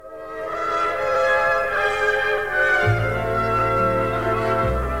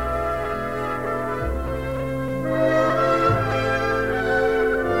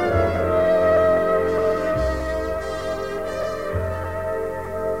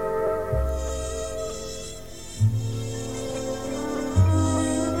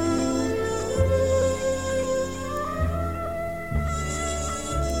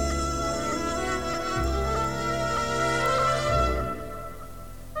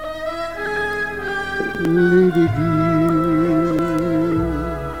Oh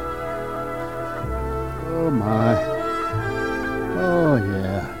my. Oh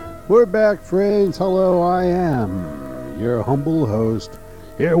yeah. We're back, friends. Hello, I am your humble host,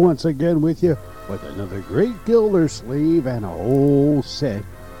 here once again with you with another great Gildersleeve and a whole set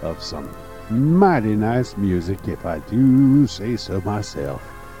of some mighty nice music, if I do say so myself.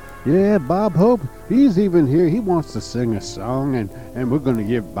 Yeah, Bob Hope, he's even here. He wants to sing a song, and we're going to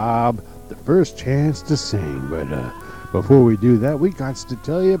give Bob the first chance to sing. But before we do that, we got to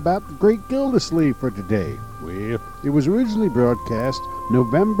tell you about the Great Gildersleeve for today. Well, it was originally broadcast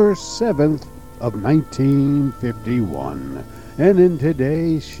November 7th of 1951. And in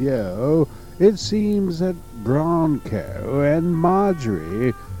today's show, it seems that Bronco and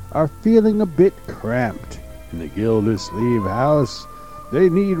Marjorie are feeling a bit cramped in the Gildersleeve house. They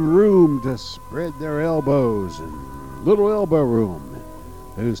need room to spread their elbows and little elbow room.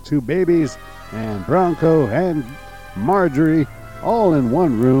 Those two babies and Bronco and Marjorie all in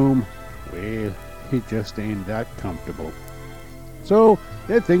one room. Well, it just ain't that comfortable. So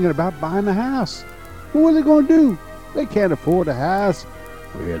they're thinking about buying a house. But what are they going to do? They can't afford a house.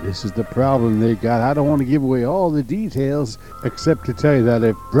 Well, this is the problem they got. I don't want to give away all the details, except to tell you that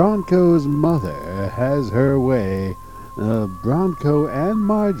if Bronco's mother has her way, Bronco and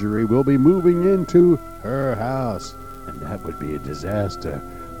Marjorie will be moving into her house. And that would be a disaster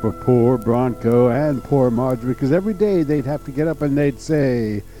for poor Bronco and poor Marjorie, because every day they'd have to get up and they'd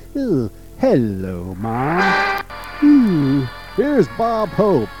say, "Oh, hello, Mom." Here's Bob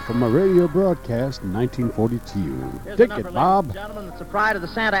Hope from a radio broadcast in 1942. Here's Take a number, it, Bob. Ladies and gentlemen, it's a pride of the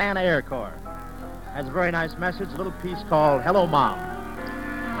Santa Ana Air Corps. Has a very nice message, a little piece called Hello, Mom.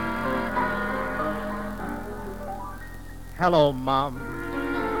 Hello, Mom.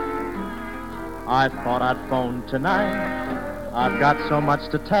 I thought I'd phone tonight. I've got so much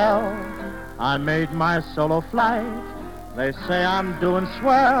to tell. I made my solo flight. They say I'm doing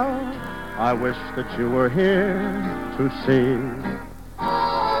swell. I wish that you were here to see.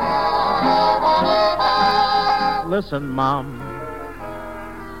 Listen, Mom.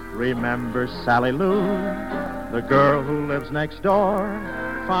 Remember Sally Lou, the girl who lives next door?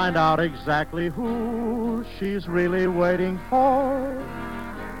 Find out exactly who she's really waiting for.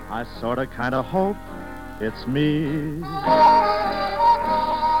 I sorta kinda hope it's me.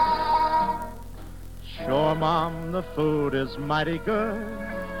 Sure, Mom, the food is mighty good.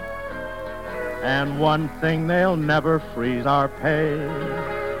 And one thing they'll never freeze our pay.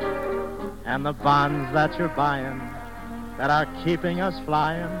 And the bonds that you're buying that are keeping us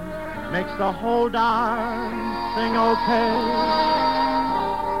flying makes the whole darn thing okay.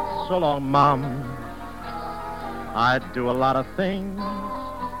 So long, Mom. I'd do a lot of things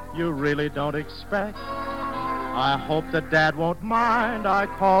you really don't expect. I hope that Dad won't mind I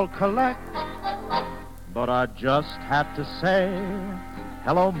call collect. But I just had to say,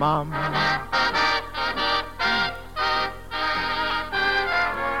 hello, Mom.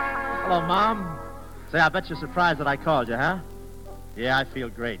 Hello, Mom. Say, I bet you're surprised that I called you, huh? Yeah, I feel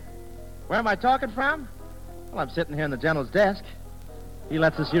great. Where am I talking from? Well, I'm sitting here in the general's desk. He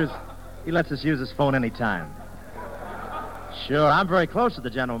lets us use his phone any time. Sure, I'm very close to the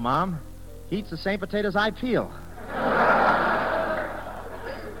general, Mom. He eats the same potatoes I peel.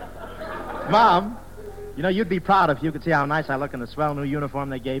 Mom, you know, you'd be proud if you could see how nice I look in the swell new uniform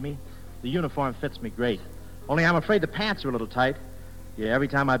they gave me. The uniform fits me great. Only I'm afraid the pants are a little tight. Yeah, every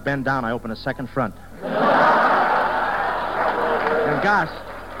time I bend down, I open a second front. And gosh,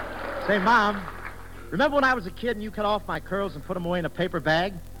 say, Mom, remember when I was a kid and you cut off my curls and put them away in a paper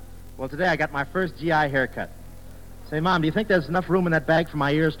bag? Well, today I got my first GI haircut. Say, Mom, do you think there's enough room in that bag for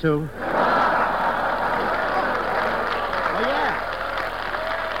my ears, too? Oh, yeah.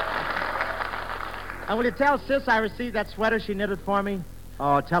 And will you tell Sis I received that sweater she knitted for me?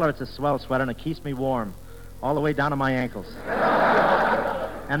 Oh, tell her it's a swell sweater and it keeps me warm all the way down to my ankles.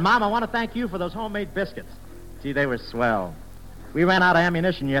 And, Mom, I want to thank you for those homemade biscuits. Gee, they were swell. We ran out of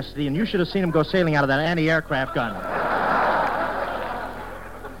ammunition yesterday, and you should have seen them go sailing out of that anti-aircraft gun.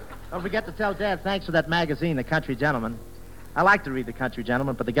 Don't forget to tell Dad thanks for that magazine, The Country Gentleman. I like to read The Country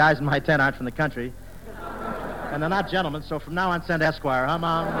Gentleman, but the guys in my tent aren't from the country. And they're not gentlemen, so from now on, send Esquire, huh,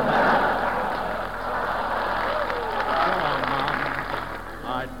 Mom? Go on, Mom.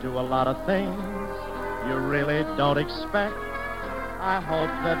 I do a lot of things you really don't expect. I hope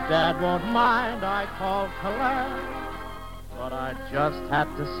that Dad won't mind I call collect. But I just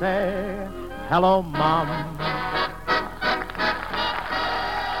had to say, hello, Mom.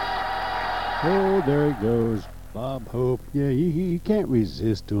 Oh, there he goes, Bob Hope. Yeah, he can't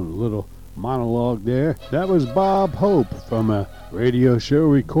resist doing a little monologue there. That was Bob Hope from a radio show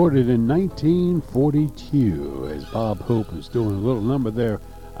recorded in 1942 as Bob Hope was doing a little number there,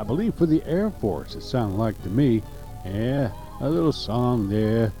 I believe for the Air Force, it sounded like to me. Yeah, a little song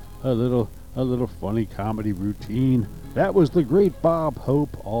there, a little funny comedy routine. That was the great Bob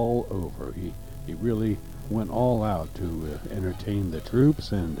Hope all over. He really went all out to entertain the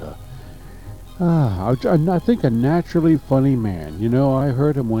troops, and I think a naturally funny man. You know, I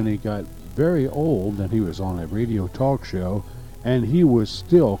heard him when he got very old and he was on a radio talk show, and he was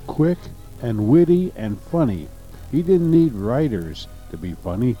still quick and witty and funny. He didn't need writers to be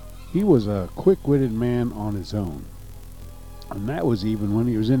funny. He was a quick-witted man on his own. And that was even when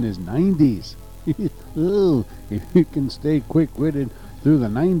he was in his 90s. Oh, if you can stay quick-witted through the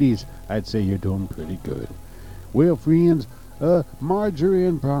 90s, I'd say you're doing pretty good. Well, friends, Marjorie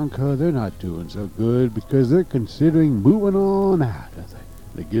and Bronco, they're not doing so good because they're considering moving on out of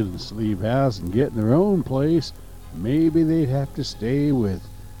the Gildersleeve house and getting their own place. Maybe they'd have to stay with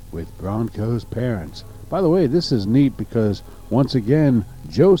Bronco's parents. By the way, this is neat because, once again,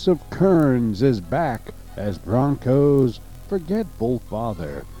 Joseph Kearns is back as Bronco's forgetful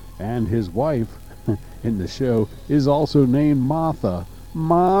father, and his wife in the show is also named Martha.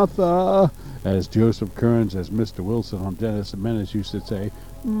 Martha! As Joseph Kearns, as Mr. Wilson on Dennis the Menace used to say,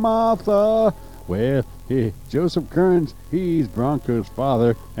 Martha! Well, Joseph Kearns, he's Bronco's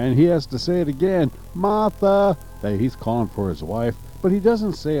father, and he has to say it again, Martha! He's calling for his wife, but he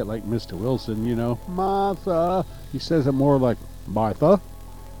doesn't say it like Mr. Wilson, you know, Martha! He says it more like Martha,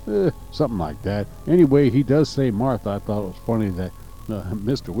 something like that. Anyway, he does say Martha. I thought it was funny that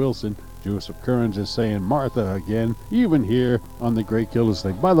Mr. Wilson, Joseph Kearns, is saying Martha again, even here on the Great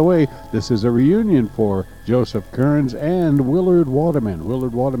Gilersleeve. By the way, this is a reunion for Joseph Kearns and Willard Waterman.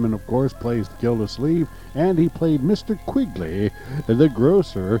 Willard Waterman, of course, plays Gildersleeve, and he played Mr. Quigley, the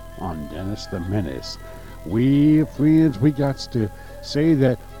grocer, on Dennis the Menace. We, friends, we got to say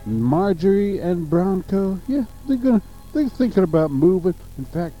that Marjorie and Bronco, yeah, they're thinking about moving. In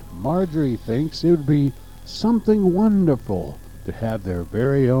fact, Marjorie thinks it would be something wonderful to have their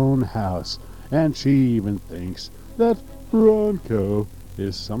very own house, and she even thinks that Bronco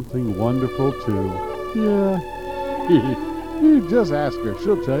is something wonderful too. Yeah, you just ask her,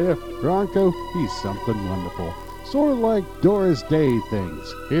 she'll tell you. Bronco, he's something wonderful. Sort of like Doris Day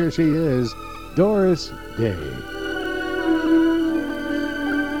thinks. Here she is, Doris Day.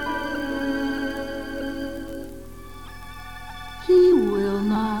 He will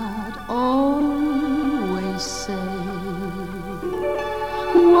not always say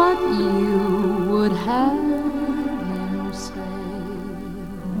what you would have him say,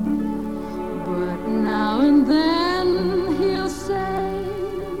 but now and then he'll say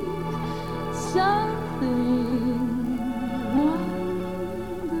something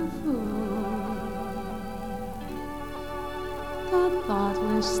wonderful. The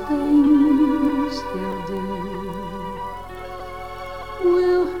thoughtless things he'll do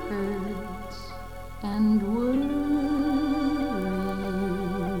will hurt and worry you.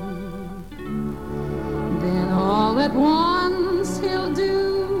 Then all at once he'll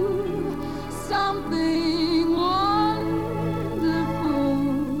do something wonderful.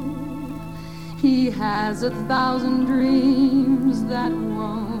 He has 1,000 dreams that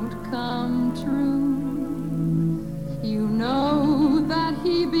won't come true. You know that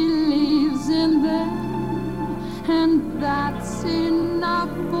he believes in them, and that's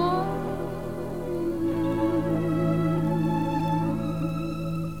enough for you.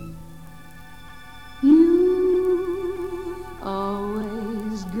 You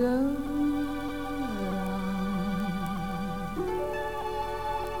always go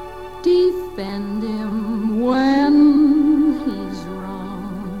around, defend him when he's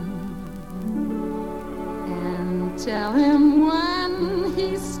wrong, and tell him when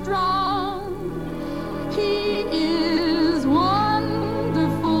he's strong. He is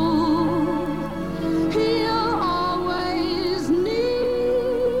wonderful. He'll always need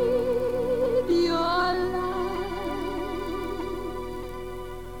your life,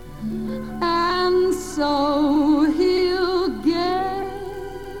 and so he'll get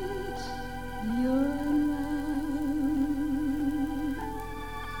your love.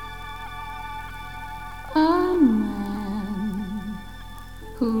 A man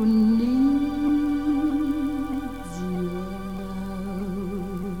who needs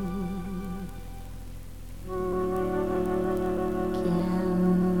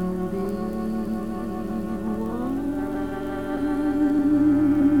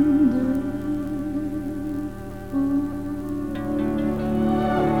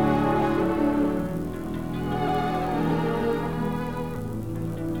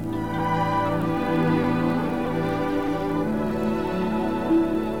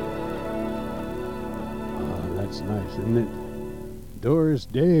That's nice, isn't it? Doris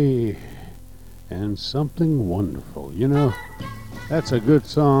Day and Something Wonderful. You know, that's a good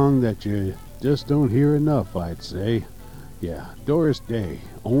song that you just don't hear enough, I'd say. Yeah, Doris Day.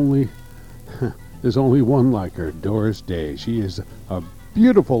 There's only one like her, Doris Day. She is a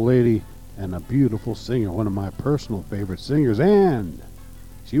beautiful lady and a beautiful singer, one of my personal favorite singers, and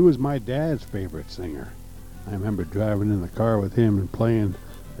she was my dad's favorite singer. I remember driving in the car with him and playing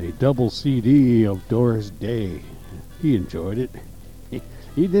a double CD of Doris Day. He enjoyed it.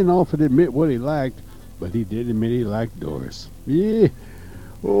 He didn't often admit what he liked, but he did admit he liked Doris. Yeah.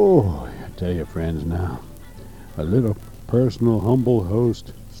 Oh, I tell you, friends, now, a little personal, humble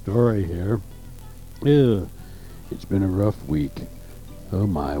host story here. It's been a rough week. Oh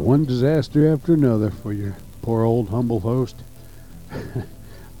my, one disaster after another for your poor old humble host.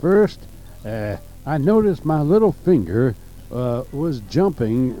 First, I noticed my little finger was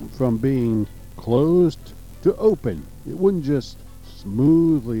jumping from being closed to open. It wouldn't just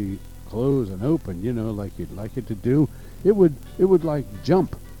smoothly close and open, you know, like you'd like it to do. It would like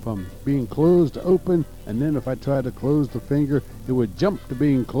jump from being closed to open, and then if I tried to close the finger, it would jump to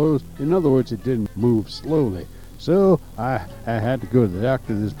being closed. In other words, it didn't move slowly. So I had to go to the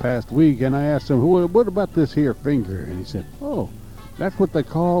doctor this past week, and I asked him, what about this here finger? And he said, oh, that's what they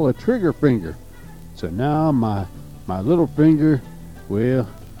call a trigger finger. So now my little finger, well,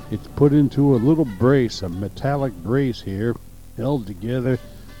 it's put into a little brace, a metallic brace here, held together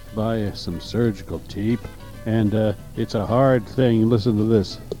by some surgical tape. And it's a hard thing. Listen to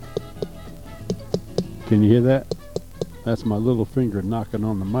this. Can you hear that? That's my little finger knocking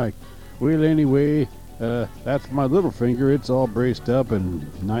on the mic. Well, anyway, that's my little finger. It's all braced up and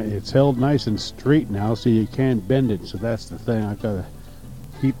it's held nice and straight now, so you can't bend it. So that's the thing. I gotta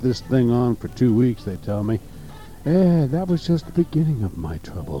keep this thing on for 2 weeks, they tell me. That was just the beginning of my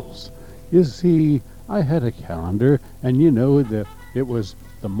troubles. You see, I had a calendar, and you know it was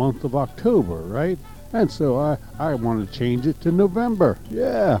the month of October, right? And so I want to change it to November.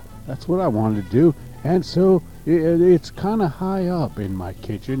 Yeah, that's what I want to do. And so it's kind of high up in my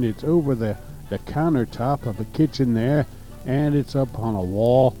kitchen. It's over the countertop of the kitchen there, and it's up on a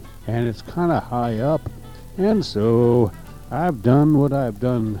wall, and it's kind of high up. And so I've done what I've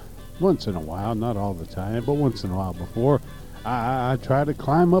done once in a while, not all the time, but once in a while before. I try to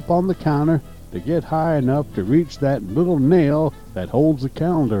climb up on the counter to get high enough to reach that little nail that holds the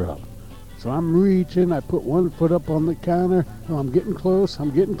calendar up. So I'm reaching, I put one foot up on the counter. Oh, I'm getting close.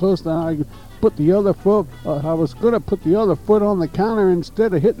 Then I put the other foot, I was going to put the other foot on the counter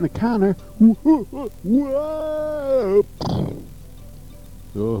instead of hitting the counter. Whoa.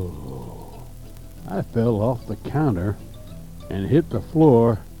 Oh, I fell off the counter and hit the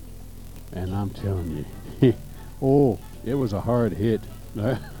floor, and I'm telling you, oh, it was a hard hit.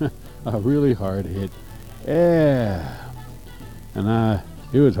 A really hard hit. Yeah. And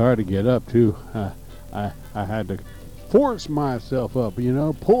it was hard to get up too. I had to force myself up, you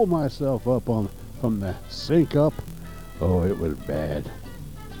know, pull myself up from the sink up. Oh, it was bad.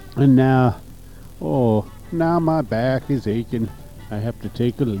 And now my back is aching. I have to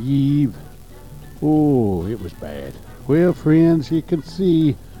take a leave. Oh, it was bad. Well, friends, you can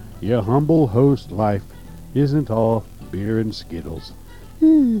see your humble host life isn't all beer and Skittles.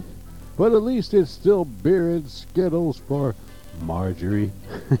 But at least it's still beer and Skittles for Marjorie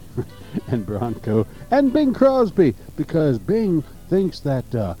and Bronco and Bing Crosby, because Bing thinks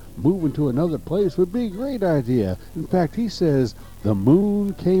that moving to another place would be a great idea. In fact, he says the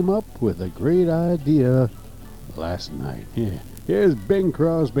moon came up with a great idea last night. Yeah. Here's Bing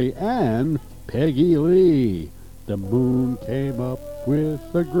Crosby and Peggy Lee. The moon came up with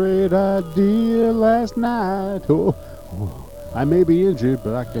a great idea last night. Oh, I may be injured,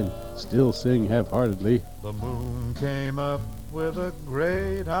 but I can still sing half-heartedly. The moon came up with a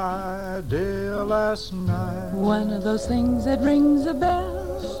great idea last night. One of those things that rings a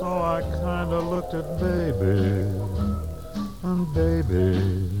bell. So I kinda looked at baby, and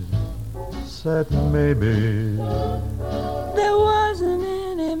baby said maybe. There wasn't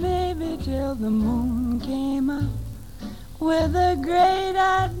any maybe till the moon came up with a great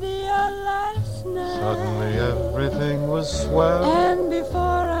idea last night. Suddenly everything was swell, And before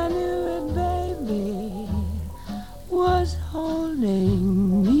I knew it, baby was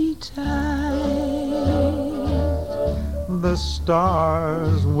holding me tight. the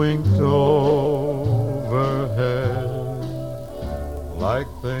stars winked overhead like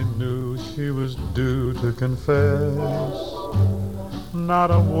they knew she was due to confess.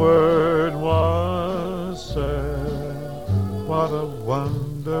 Not a word was said. What a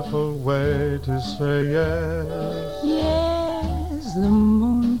wonderful way to say yes. Yes, the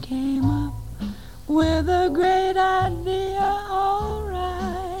moon came up with a great great idea, all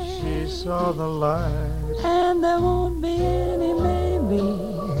right. She saw the light. And there won't be any maybe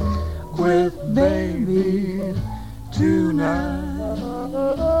with baby tonight.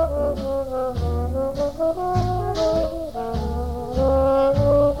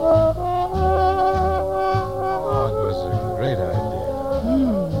 Oh, it was a great idea.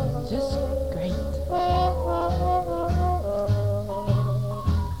 Just great.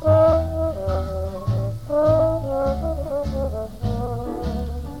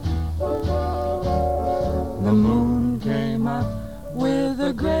 The moon came up with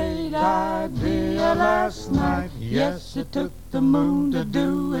a great idea last night. Yes, it took the moon to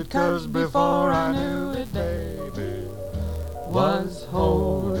do it, 'cause before I knew it, baby was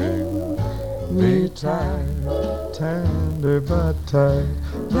holding me tight. Tender but tight.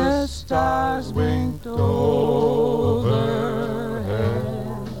 The stars winked overhead.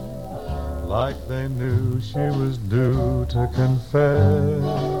 Like they knew she was due to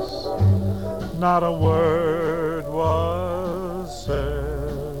confess. Not a word was said.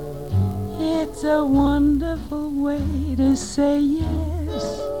 It's a wonderful way to say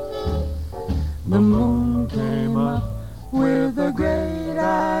yes. The moon came up with a great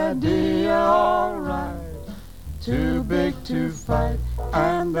idea, all right. Too big to fight,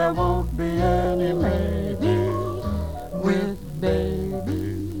 and there won't be any maybe with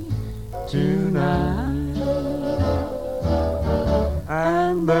baby tonight.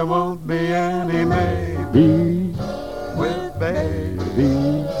 And there won't be any maybe with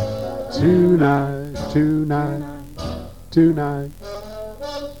baby Tonight, tonight, tonight.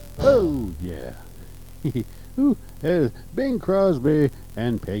 Oh, yeah. Ooh, Bing Crosby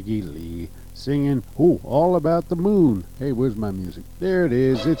and Peggy Lee singing, all about the moon. Hey, where's my music? There it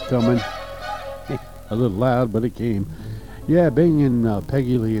is. It's coming. A little loud, but it came. Yeah, Bing and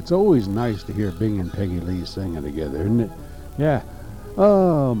Peggy Lee. It's always nice to hear Bing and Peggy Lee singing together, isn't it? Yeah.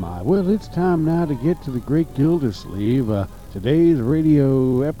 Oh, my. Well, it's time now to get to the Great Gildersleeve. Today's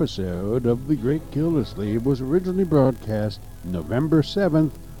radio episode of the Great Gildersleeve was originally broadcast November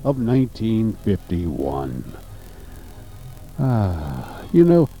 7th of 1951.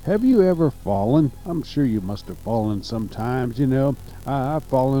 Have you ever fallen? I'm sure you must have fallen sometimes, I've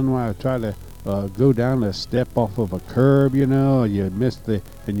fallen when I try to go down a step off of a curb, you miss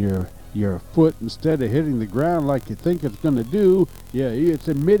and your foot, instead of hitting the ground like you think it's going to do, it's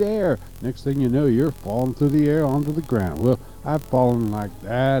in midair. Next thing you know, you're falling through the air onto the ground. Well, I've fallen like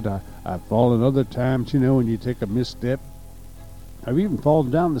that. I've fallen other times, when you take a misstep. I've even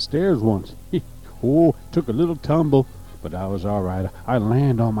fallen down the stairs once. Took a little tumble, but I was all right. I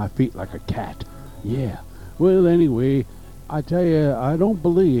land on my feet like a cat. Yeah. Well, anyway, I tell you, I don't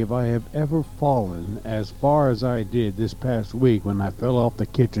believe I have ever fallen as far as I did this past week when I fell off the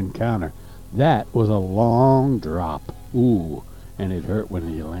kitchen counter. That was a long drop. Ooh, and it hurt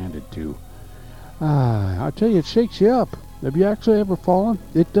when you landed too. I tell you, it shakes you up. Have you actually ever fallen?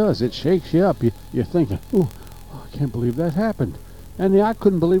 It does. It shakes you up. You're thinking, I can't believe that happened. And I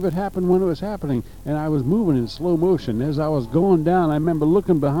couldn't believe it happened when it was happening. And I was moving in slow motion. As I was going down, I remember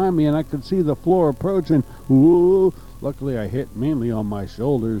looking behind me and I could see the floor approaching. Ooh. Luckily, I hit mainly on my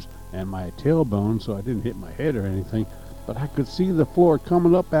shoulders and my tailbone, so I didn't hit my head or anything. But I could see the floor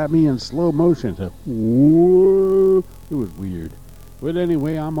coming up at me in slow motion. So, whoa, it was weird. But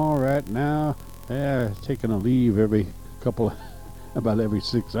anyway, I'm all right now. Taking a leave about every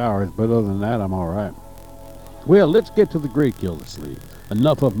 6 hours. But other than that, I'm all right. Well, let's get to the Great Gildersleeve.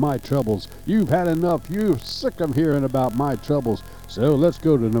 Enough of my troubles. You've had enough. You're sick of hearing about my troubles. So let's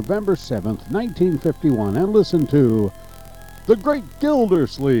go to November 7th, 1951, and listen to the Great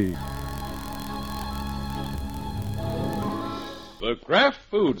Gildersleeve. The Kraft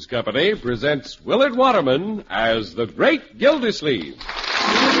Foods Company presents Willard Waterman as the Great Gildersleeve.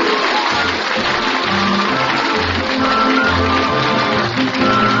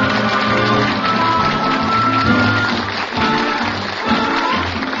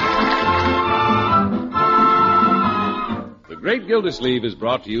 Great Gildersleeve is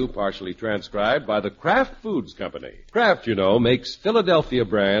brought to you, partially transcribed, by the Kraft Foods Company. Kraft, makes Philadelphia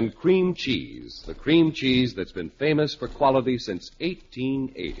brand cream cheese, the cream cheese that's been famous for quality since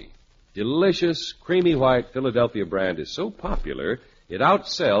 1880. Delicious, creamy white Philadelphia brand is so popular, it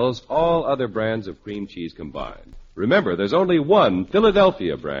outsells all other brands of cream cheese combined. Remember, there's only one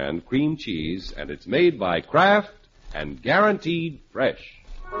Philadelphia brand cream cheese, and it's made by Kraft and guaranteed fresh.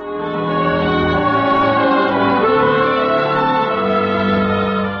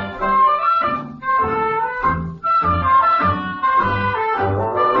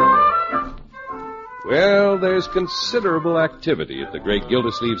 Well, there's considerable activity at the Great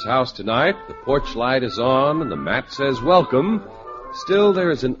Gildersleeve's house tonight. The porch light is on and the mat says welcome. Still,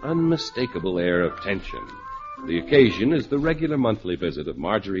 there is an unmistakable air of tension. The occasion is the regular monthly visit of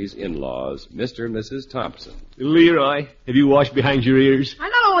Marjorie's in-laws, Mr. and Mrs. Thompson. Leroy, have you washed behind your ears? I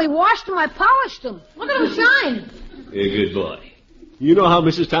not only washed them, I polished them. Look at them shine. Yeah, good boy. You know how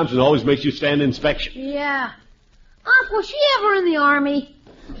Mrs. Thompson always makes you stand inspection? Yeah. Unc, was she ever in the Army?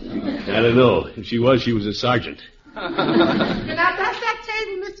 I don't know. If she was a sergeant. Can I dust that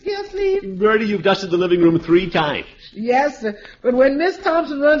table, Mr. Gildersleeve? Birdey, you've dusted the living room 3 times. Yes, sir. But when Miss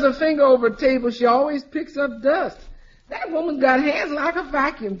Thompson runs her finger over a table, she always picks up dust. That woman's got hands like a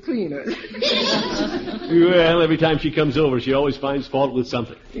vacuum cleaner. Well, every time she comes over, she always finds fault with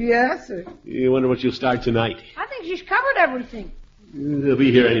something. Yes, sir. You wonder what she'll start tonight. I think she's covered everything. They'll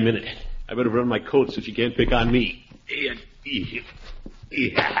be here any minute. I better run my coat so she can't pick on me. Yeah.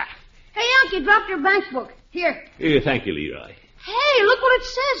 Hey, Unc, you dropped your bank book. Here. Thank you, Leroy. Hey, look what it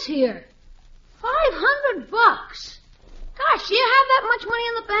says here. $500. Gosh, do you have that much money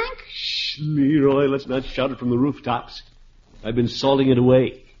in the bank? Shh, Leroy, let's not shout it from the rooftops. I've been salting it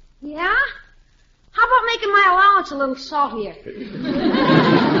away. Yeah? How about making my allowance a little saltier?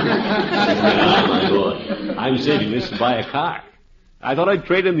 Ah, my boy, I'm saving this to buy a car. I thought I'd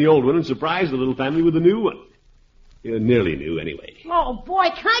trade in the old one and surprise the little family with the new one. Nearly new, anyway. Oh,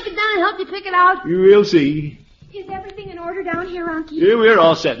 boy, can I get down and help you pick it out? We'll see. Is everything in order down here, Unky? Yeah, we're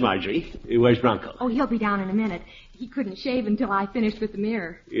all set, Marjorie. Where's Bronco? Oh, he'll be down in a minute. He couldn't shave until I finished with the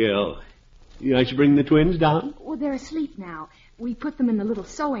mirror. Yeah. I should bring the twins down? Well, they're asleep now. We put them in the little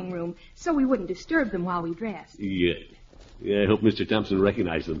sewing room so we wouldn't disturb them while we dressed. Good. Yeah, I hope Mr. Thompson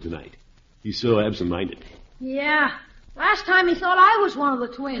recognized them tonight. He's so absent-minded. Yeah. Last time he thought I was one of the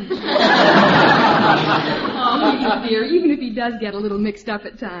twins. Oh, dear, even if he does get a little mixed up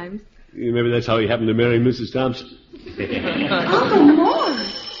at times. Maybe that's how he happened to marry Mrs. Thompson. Uncle Mort!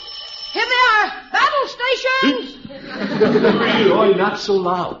 Here they are! Battle stations! Leroy, not so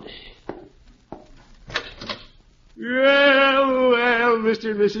loud. Well,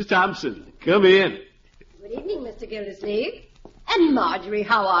 Mr. and Mrs. Thompson, come in. Good evening, Mr. Gildersleeve. And Marjorie,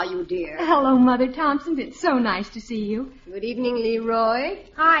 how are you, dear? Hello, Mother Thompson. It's so nice to see you. Good evening, Leroy.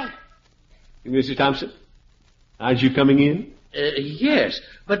 Hi. Mr. Thompson, aren't you coming in? Yes,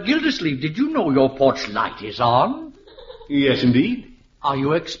 but Gildersleeve, did you know your porch light is on? Yes, indeed. Are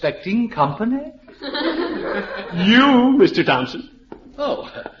you expecting company? You, Mr. Thompson. Oh,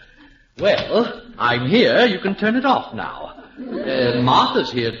 well, I'm here. You can turn it off now. Martha's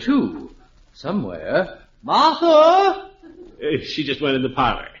here, too. Somewhere. Martha! She just went in the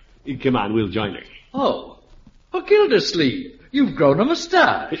parlor. Come on, we'll join her. Oh, Gildersleeve, you've grown a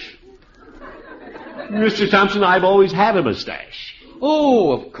mustache. Mr. Thompson, I've always had a mustache.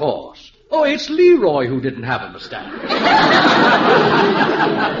 Oh, of course. Oh, it's Leroy who didn't have a mustache.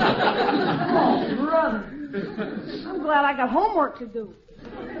 Oh, brother. I'm glad I got homework to do.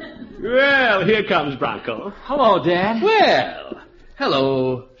 Well, here comes Bronco. Hello, Dad. Well,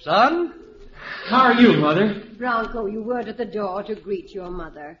 hello, son. How are you, Mother? Bronco, you weren't at the door to greet your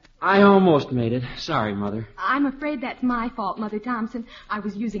mother. I almost made it. Sorry, Mother. I'm afraid that's my fault, Mother Thompson. I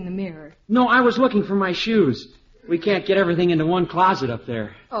was using the mirror. No, I was looking for my shoes. We can't get everything into one closet up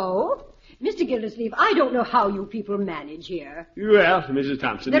there. Oh? Mr. Gildersleeve, I don't know how you people manage here. Well, Mrs.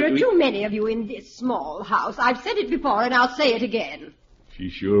 Thompson... There are too many of you in this small house. I've said it before, and I'll say it again. She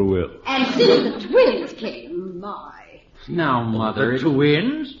sure will. And since the twins came, my... Now, Mother... The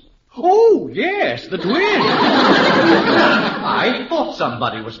twins? Oh, yes, the twins. I thought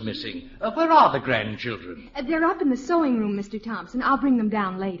somebody was missing. Where are the grandchildren? They're up in the sewing room, Mr. Thompson. I'll bring them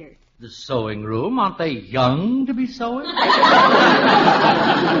down later. The sewing room? Aren't they young to be sewing?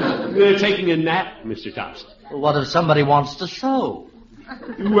 They're taking a nap, Mr. Thompson. Well, what if somebody wants to sew?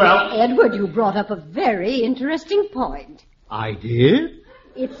 Well... Edward, you brought up a very interesting point. I did?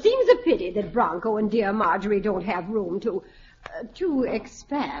 It seems a pity that Bronco and dear Marjorie don't have room to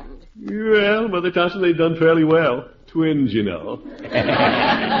expand. Well, Mother Thompson, they've done fairly well. Twins, you know.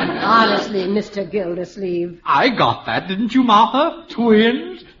 Honestly, Mr. Gildersleeve. I got that, didn't you, Martha?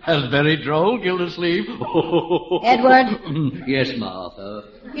 Twins? That's very droll, Gildersleeve. Edward? Yes, Martha.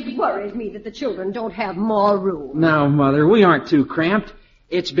 It worries me that the children don't have more room. Now, Mother, we aren't too cramped.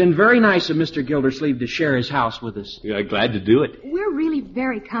 It's been very nice of Mr. Gildersleeve to share his house with us. Yeah, glad to do it. We're really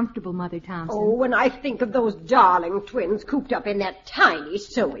very comfortable, Mother Thompson. Oh, when I think of those darling twins cooped up in that tiny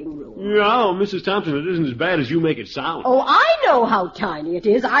sewing room. No, Mrs. Thompson, it isn't as bad as you make it sound. Oh, I know how tiny it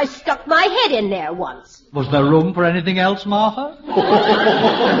is. I stuck my head in there once. Was there room for anything else, Martha? Edward?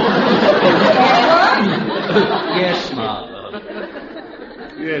 Yes, Martha.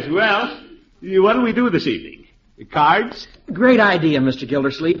 Yes, well, What'll we do this evening? Cards? Great idea, Mr.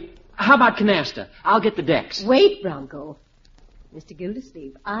 Gildersleeve. How about canasta? I'll get the decks. Wait, Bronco. Mr.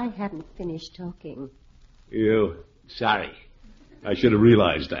 Gildersleeve, I haven't finished talking. Sorry. I should have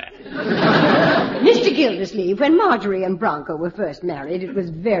realized that. Mr. Gildersleeve, when Marjorie and Bronco were first married, it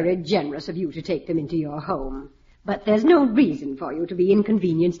was very generous of you to take them into your home. But there's no reason for you to be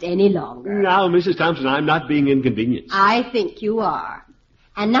inconvenienced any longer. Now, Mrs. Thompson, I'm not being inconvenienced. I think you are.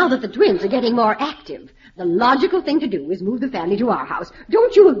 And now that the twins are getting more active, the logical thing to do is move the family to our house.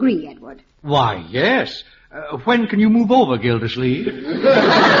 Don't you agree, Edward? Why, yes. When can you move over, Gildersleeve? She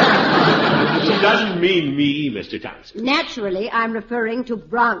doesn't mean me, Mr. Thompson. Naturally, I'm referring to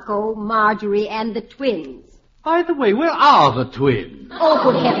Bronco, Marjorie, and the twins. By the way, where are the twins? Oh,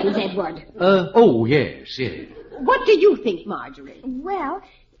 good heavens, Edward. Yes. What do you think, Marjorie? Well,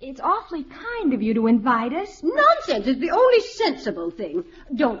 it's awfully kind of you to invite us. Nonsense. It's the only sensible thing.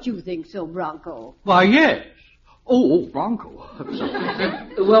 Don't you think so, Bronco? Why, yes. Oh, Bronco.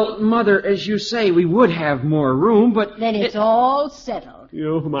 Well, Mother, as you say, we would have more room, but... Then it's all settled.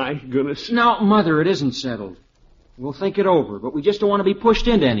 My goodness. No, Mother, it isn't settled. We'll think it over, but we just don't want to be pushed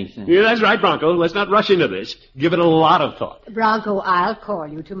into anything. Yeah, that's right, Bronco. Let's not rush into this. Give it a lot of thought. Bronco, I'll call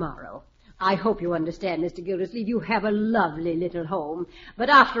you tomorrow. I hope you understand, Mr. Gildersleeve. You have a lovely little home. But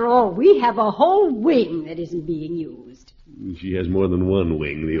after all, we have a whole wing that isn't being used. She has more than one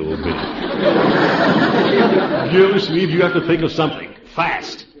wing, the old bitch. Gildersleeve, you have to think of something.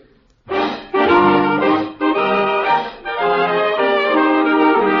 Fast.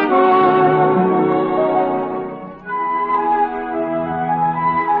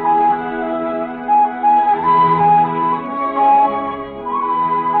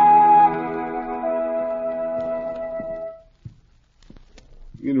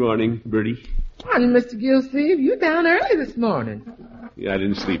 Good morning, Birdey. Morning, Mr. Gildersleeve. You down early this morning. Yeah, I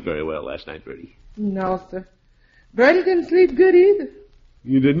didn't sleep very well last night, Birdey. No, sir. Birdie didn't sleep good either.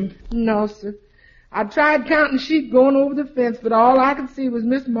 You didn't? No, sir. I tried counting sheep going over the fence, but all I could see was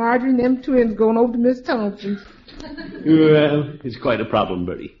Miss Marjorie and them twins going over to Miss Thompson's. Well, it's quite a problem,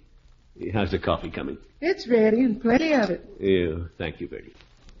 Birdie. How's the coffee coming? It's ready and plenty of it. Yeah, thank you, Birdie.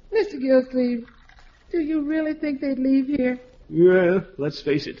 Mr. Gildersleeve, do you really think they'd leave here? Well, let's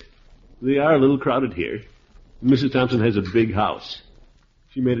face it. They are a little crowded here. Mrs. Thompson has a big house.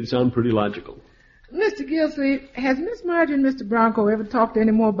 She made it sound pretty logical. Mr. Gildersleeve, has Miss Marjorie and Mr. Bronco ever talked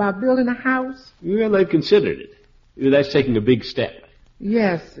any more about building a house? Well, they've considered it. That's taking a big step.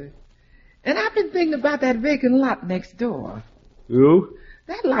 Yes, sir. And I've been thinking about that vacant lot next door. Oh?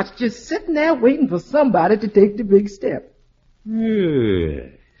 That lot's just sitting there waiting for somebody to take the big step.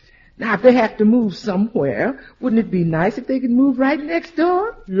 Yes. Now, if they have to move somewhere, wouldn't it be nice if they could move right next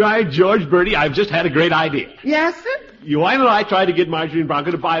door? Right, George, Birdie, I've just had a great idea. Yes, sir? Why don't I try to get Marjorie and Bronco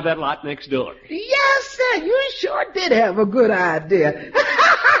to buy that lot next door? Yes, sir. You sure did have a good idea.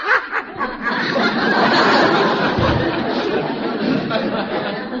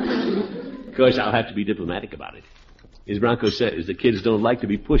 Of course, I'll have to be diplomatic about it. As Bronco says, the kids don't like to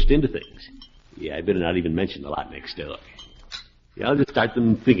be pushed into things. Yeah, I better not even mention the lot next door. Yeah, I'll just start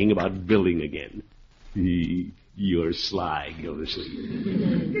them thinking about building again. You're sly,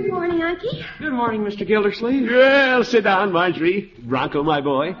 Gildersleeve. Good morning, Unky. Good morning, Mr. Gildersleeve. Well, sit down, Marjorie. Bronco, my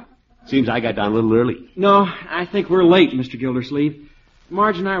boy. Seems I got down a little early. No, I think we're late, Mr. Gildersleeve.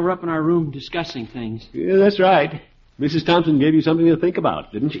 Marge and I were up in our room discussing things. Yeah, that's right. Mrs. Thompson gave you something to think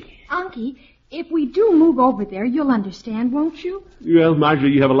about, didn't she? Unky, if we do move over there, you'll understand, won't you? Well,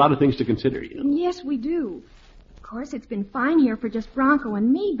 Marjorie, you have a lot of things to consider, you know. Yes, we do. Of course, it's been fine here for just Bronco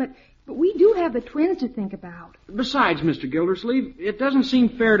and me, but we do have the twins to think about. Besides, Mr. Gildersleeve, it doesn't seem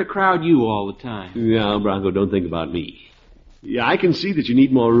fair to crowd you all the time. Yeah, Bronco, don't think about me. Yeah, I can see that you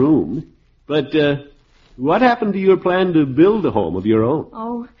need more room. But, what happened to your plan to build a home of your own?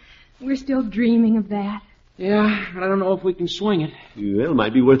 Oh, we're still dreaming of that. Yeah, but I don't know if we can swing it. Well, it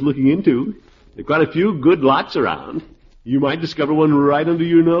might be worth looking into. There are quite a few good lots around. You might discover one right under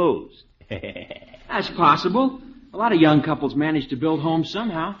your nose. That's possible. A lot of young couples manage to build homes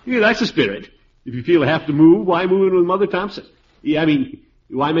somehow. Yeah, that's the spirit. If you feel you have to move, why move in with Mother Thompson? Yeah, I mean,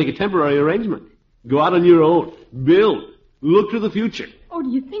 why make a temporary arrangement? Go out on your own. Build. Look to the future. Oh, do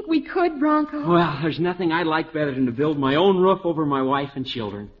you think we could, Bronco? Well, there's nothing I'd like better than to build my own roof over my wife and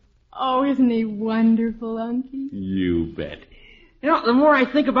children. Oh, isn't he wonderful, Unky? You bet. You know, the more I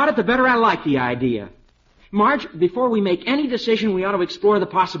think about it, the better I like the idea. Marge, before we make any decision, we ought to explore the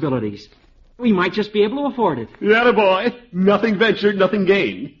possibilities. We might just be able to afford it. That boy. Nothing ventured, nothing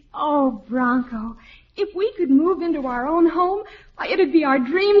gained. Oh, Bronco, if we could move into our own home, why, it'd be our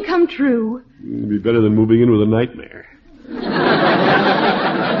dream come true. It'd be better than moving in with a nightmare.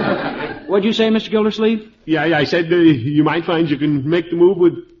 What'd you say, Mr. Gildersleeve? Yeah, I said you might find you can make the move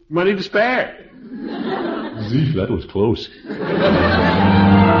with money to spare. Gee, that was close.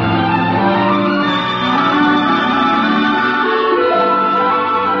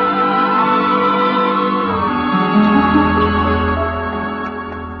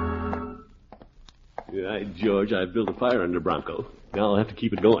 George, I've built a fire under Bronco. Now I'll have to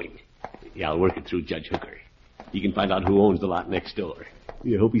keep it going. Yeah, I'll work it through Judge Hooker. He can find out who owns the lot next door.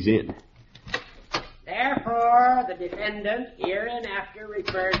 I hope he's in. Therefore, the defendant, hereinafter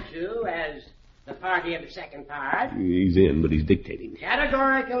referred to as the party of the second part, He's in, but he's dictating.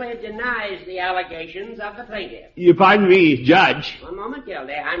 categorically denies the allegations of the plaintiff. You pardon me, Judge. One moment,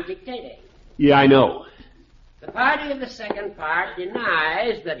 Gildy. I'm dictating. Yeah, I know. The party of the second part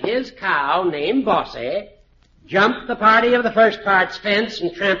denies that his cow, named Bossy, jumped the party of the first part's fence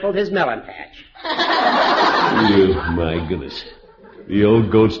and trampled his melon patch. Oh, my goodness. The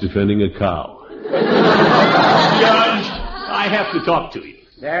old goat's defending a cow. Judge, I have to talk to you.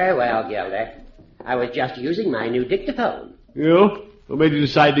 Very well, Gildy. I was just using my new dictaphone. You? What made you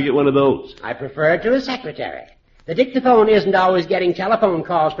decide to get one of those? I prefer it to a secretary. The dictaphone isn't always getting telephone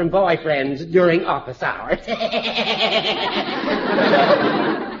calls from boyfriends during office hours.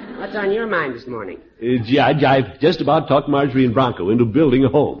 What's on your mind this morning? Judge, I've just about talked Marjorie and Bronco into building a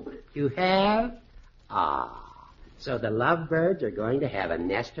home. You have? So the lovebirds are going to have a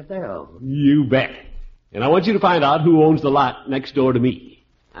nest of their own. You bet. And I want you to find out who owns the lot next door to me.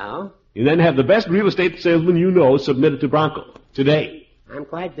 Oh? And then have the best real estate salesman you know submit it to Bronco today. I'm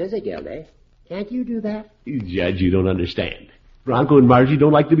quite busy, Gildy. Can't you do that? Judge, you don't understand. Bronco and Margie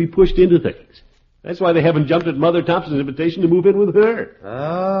don't like to be pushed into things. That's why they haven't jumped at Mother Thompson's invitation to move in with her.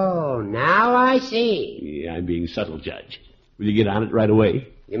 Oh, now I see. Yeah, I'm being subtle, Judge. Will you get on it right away?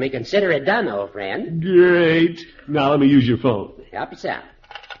 You may consider it done, old friend. Great. Now let me use your phone. Help yourself.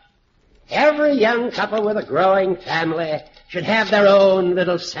 Every young couple with a growing family should have their own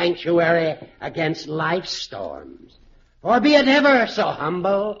little sanctuary against life's storms. For be it ever so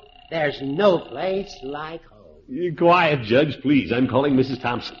humble, there's no place like home. Quiet, Judge, please. I'm calling Mrs.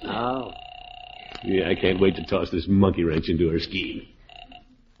 Thompson. Oh. Yeah, I can't wait to toss this monkey wrench into her scheme.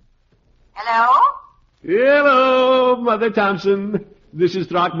 Hello? Hello, Mother Thompson. This is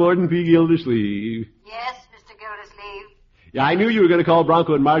Throckmorton P. Gildersleeve. Yes, Mr. Gildersleeve. Yeah, I knew you were going to call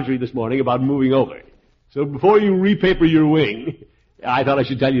Bronco and Marjorie this morning about moving over. So before you repaper your wing, I thought I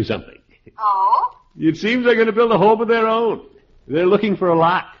should tell you something. Oh? It seems they're going to build a home of their own. They're looking for a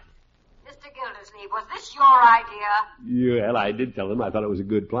lot. Mr. Gildersleeve, was this your idea? Well, I did tell them I thought it was a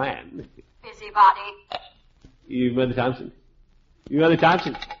good plan. Busybody. Mother Thompson. Mother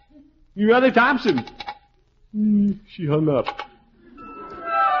Thompson. Mother Thompson. She hung up.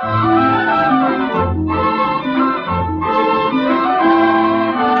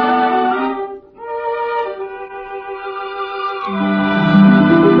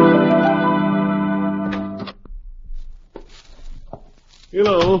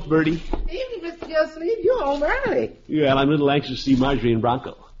 Hello, Birdey. Evening, Mr. Gildersleeve. You're home early. Well, I'm a little anxious to see Marjorie and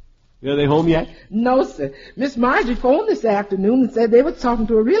Bronco. Are they home yet? No, sir. Miss Marjorie phoned this afternoon and said they were talking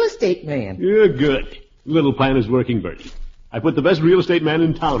to a real estate man. Yeah, good. Little plan is working, Birdie. I put the best real estate man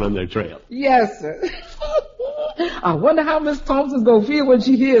in town on their trail. Yes, sir. I wonder how Miss Thompson's going to feel when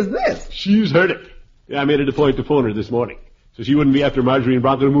she hears this. She's heard it. I made it a point to phone her this morning, so she wouldn't be after Marjorie and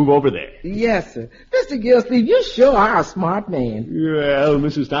Bronco to move over there. Yes, sir. Mr. Gildersleeve, you sure are a smart man. Well,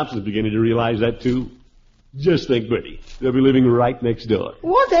 Mrs. Thompson's beginning to realize that, too. Just think, Birdie. They'll be living right next door.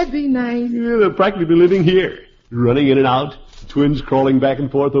 Won't that be nice? Yeah, they'll practically be living here. Running in and out. Twins crawling back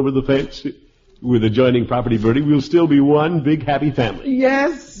and forth over the fence. With adjoining property, Birdie, we'll still be one big happy family.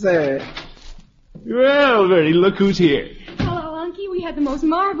 Yes, sir. Well, Birdie, look who's here. Hello, Unky. We had the most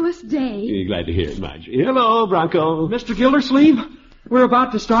marvelous day. Glad to hear it, Marjorie. Hello, Bronco. Mr. Gildersleeve, we're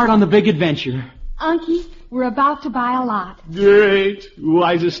about to start on the big adventure. Unky, we're about to buy a lot. Great.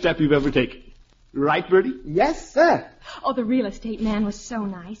 Wisest step you've ever taken. Right, Birdie? Yes, sir. Oh, the real estate man was so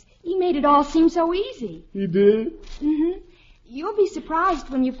nice. He made it all seem so easy. He did? Mm-hmm. You'll be surprised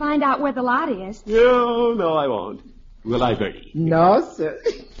when you find out where the lot is. No, I won't. Will I, Birdie? No, sir.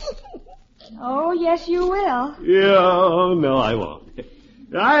 Oh, yes, you will. No, I won't.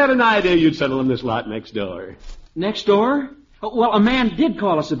 I had an idea you'd settle on this lot next door. Next door? Well, a man did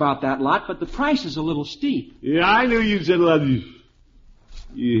call us about that lot, but the price is a little steep. Yeah, I knew you'd settle on...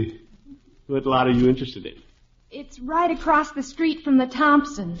 What lot are you interested in? It's right across the street from the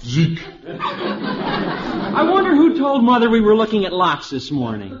Thompsons. Zeke. I wonder who told Mother we were looking at lots this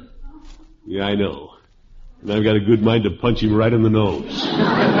morning. Yeah, I know. And I've got a good mind to punch him right in the nose.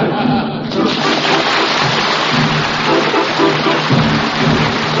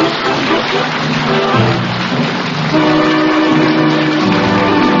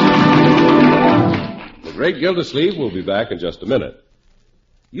 The Great Gildersleeve will be back in just a minute.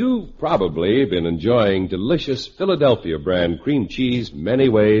 You've probably been enjoying delicious Philadelphia brand cream cheese many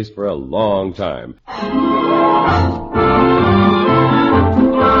ways for a long time.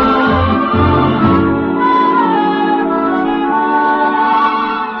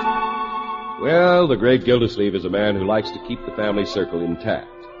 Well, the Great Gildersleeve is a man who likes to keep the family circle intact.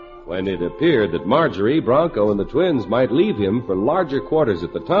 When it appeared that Marjorie, Bronco, and the twins might leave him for larger quarters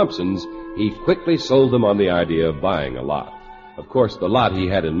at the Thompsons, he quickly sold them on the idea of buying a lot. Of course, the lot he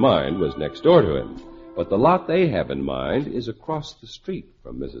had in mind was next door to him. But the lot they have in mind is across the street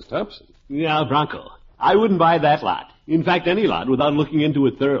from Mrs. Thompson. Yeah, Bronco, I wouldn't buy that lot. In fact, any lot without looking into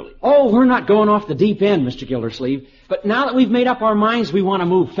it thoroughly. Oh, we're not going off the deep end, Mr. Gildersleeve. But now that we've made up our minds, we want to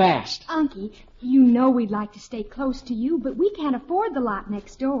move fast. Unky, you know we'd like to stay close to you, but we can't afford the lot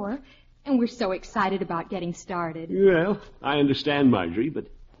next door. And we're so excited about getting started. Well, I understand, Marjorie, but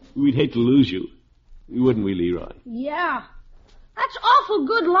we'd hate to lose you. Wouldn't we, Leroy? Yeah. That's awful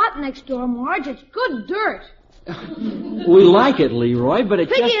good lot next door, Marge. It's good dirt. We like it, Leroy, but it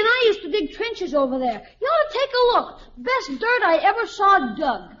Piggy just... and I used to dig trenches over there. You ought to take a look. Best dirt I ever saw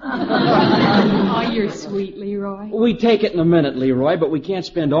dug. Oh, you're sweet, Leroy. We take it in a minute, Leroy, but we can't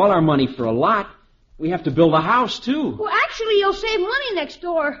spend all our money for a lot. We have to build a house, too. Well, actually, you'll save money next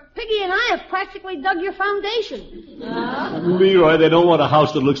door. Piggy and I have practically dug your foundation. Leroy, they don't want a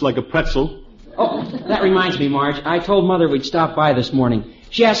house that looks like a pretzel. Oh, that reminds me, Marge. I told Mother we'd stop by this morning.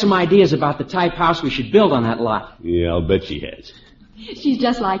 She has some ideas about the type house we should build on that lot. Yeah, I'll bet she has. She's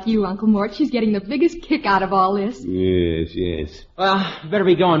just like you, Uncle Mort. She's getting the biggest kick out of all this. Yes. Well, better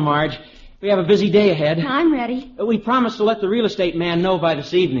be going, Marge. We have a busy day ahead. I'm ready. We promised to let the real estate man know by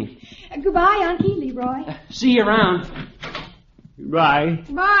this evening. Goodbye, Unky, Leroy. See you around. Bye.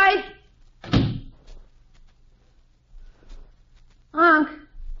 Bye. Unc,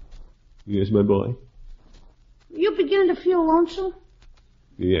 Yes, my boy? you beginning to feel lonesome?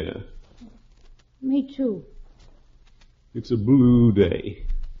 Yeah. Me too. It's a blue day.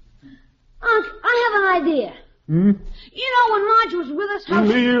 Unc, I have an idea. You know when Marge was with us, how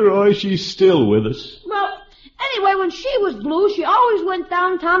Leroy, she's still with us. Well, anyway, when she was blue, she always went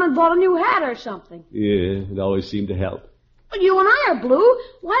downtown and bought a new hat or something. Yeah, it always seemed to help. But you and I are blue.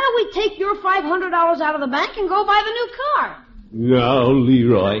 Why don't we take your $500 out of the bank and go buy the new car? No,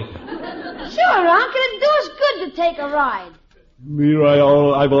 Leroy. Sure, Unc, it'd do us good to take a ride.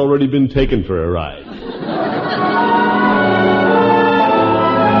 Leroy, I've already been taken for a ride.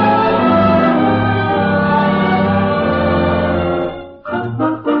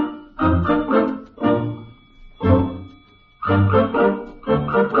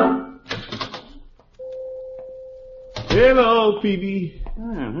 Hello, Peavy.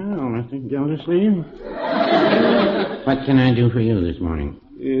 Oh, hello, Mr. Gildersleeve. What can I do for you this morning?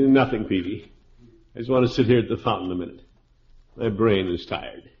 Nothing, Peavy. I just want to sit here at the fountain a minute. My brain is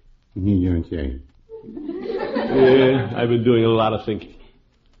tired. You don't say. Yeah, I've been doing a lot of thinking.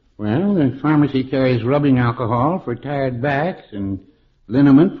 Well, the pharmacy carries rubbing alcohol for tired backs and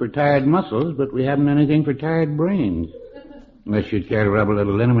liniment for tired muscles, but we haven't anything for tired brains. Unless you'd care to rub a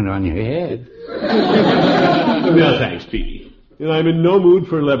little liniment on your head. No, thanks, Peavy. And I'm in no mood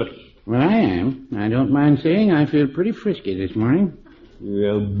for levity. Well, I am. I don't mind saying I feel pretty frisky this morning.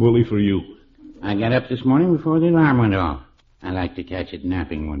 Well, bully for you. I got up this morning before the alarm went off. I like to catch it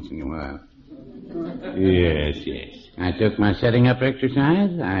napping once in a while. Yes. I took my setting up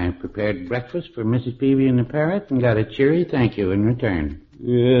exercise. I prepared breakfast for Mrs. Peavy and the parrot and got a cheery thank you in return.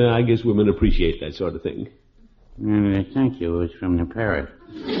 Yeah, I guess women appreciate that sort of thing. And the thank you was from the parrot.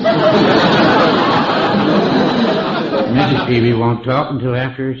 Mrs. Peavy won't talk until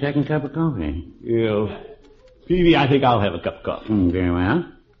after her second cup of coffee. Peavy, I think I'll have a cup of coffee. Very well.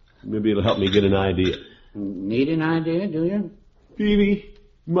 Maybe it'll help me get an idea. Need an idea, do you? Peavy,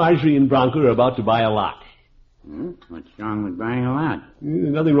 Marjorie and Bronco are about to buy a lot. What's wrong with buying a lot?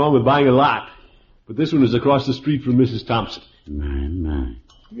 Nothing wrong with buying a lot. But this one is across the street from Mrs. Thompson. My.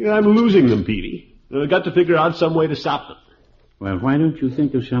 I'm losing them, Peavy. And I've got to figure out some way to stop them. Well, why don't you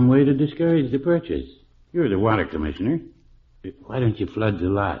think of some way to discourage the purchase? You're the water commissioner. Why don't you flood the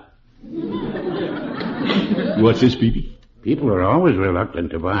lot? What's this, Peavy? People are always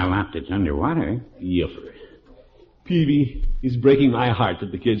reluctant to buy a lot that's underwater. Yuffer. Peavy, it's breaking my heart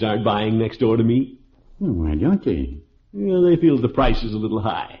that the kids aren't buying next door to me. Why don't they? They feel the price is a little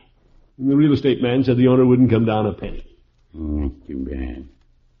high. And the real estate man said the owner wouldn't come down a penny. That's too bad.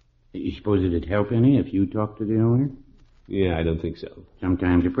 You suppose it'd help any if you talked to the owner? Yeah, I don't think so.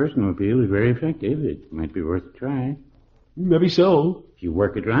 Sometimes a personal appeal is very effective. It might be worth a try. Maybe so. If you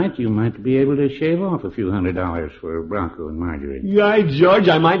work it right, you might be able to shave off a few $100 for Bronco and Marjorie. Yeah, George,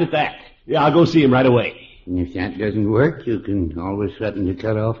 I mind at that. Yeah, I'll go see him right away. And if that doesn't work, you can always threaten to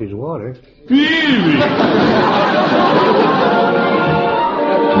cut off his water.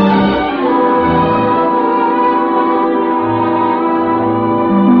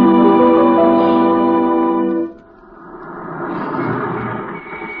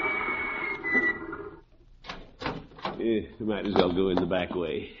 Might as well go in the back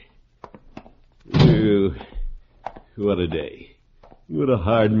way. Oh, what a day. What a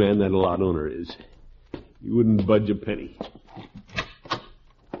hard man that lot owner is. He wouldn't budge a penny.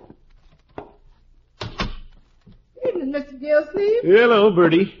 Evening, Mr. Gildersleeve. Hello,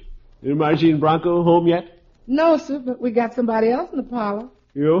 Birdey. Is Marjorie and Bronco home yet? No, sir, but we got somebody else in the parlor.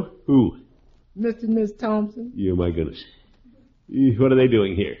 You? Who? Mr. and Miss Thompson. Yeah, my goodness. What are they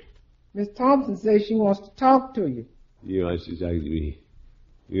doing here? Miss Thompson says she wants to talk to you. Yeah, I see exactly.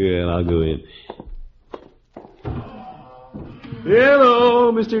 Yeah, I'll go in.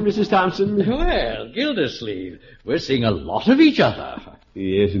 Hello, Mr. and Mrs. Thompson. Well, Gildersleeve, we're seeing a lot of each other.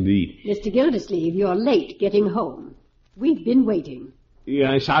 Yes, indeed. Mr. Gildersleeve, you're late getting home. We've been waiting.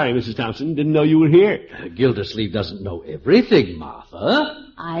 Yeah, I'm sorry, Mrs. Thompson. Didn't know you were here. Gildersleeve doesn't know everything, Martha.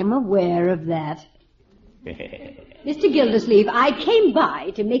 I'm aware of that. Mr. Gildersleeve, I came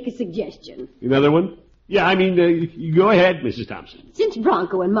by to make a suggestion. Another one? Yeah, I mean, you go ahead, Mrs. Thompson. Since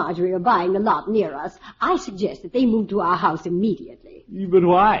Bronco and Marjorie are buying the lot near us, I suggest that they move to our house immediately. But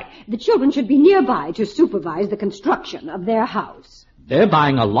why? The children should be nearby to supervise the construction of their house. They're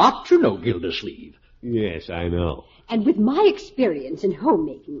buying a lot, you know, Gildersleeve. Yes, I know. And with my experience in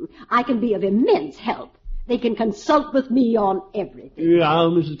homemaking, I can be of immense help. They can consult with me on everything. Yeah,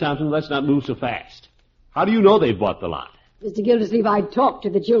 Mrs. Thompson, let's not move so fast. How do you know they've bought the lot? Mr. Gildersleeve, I talked to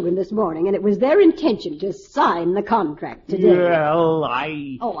the children this morning, and it was their intention to sign the contract today. Well,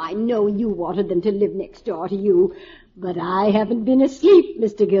 Oh, I know you wanted them to live next door to you, but I haven't been asleep,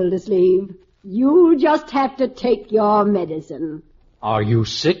 Mr. Gildersleeve. You just have to take your medicine. Are you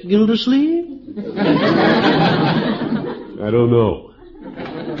sick, Gildersleeve? I don't know.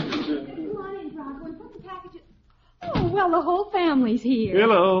 Oh, well, the whole family's here.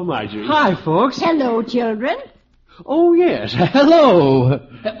 Hello, Marjorie. Hi, folks. Hello, children. Oh, yes. Hello.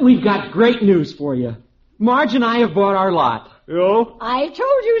 We've got great news for you. Marge and I have bought our lot. Oh? I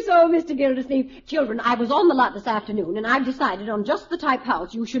told you so, Mr. Gildersleeve. Children, I was on the lot this afternoon, and I've decided on just the type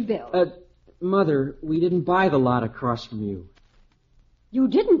house you should build. Mother, we didn't buy the lot across from you. You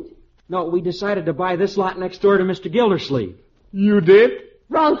didn't? No, we decided to buy this lot next door to Mr. Gildersleeve. You did?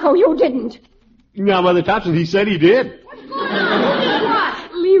 Bronco, you didn't. Now, Mother Thompson, he said he did.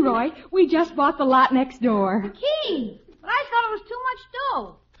 Leroy, we just bought the lot next door. King, but I thought it was too much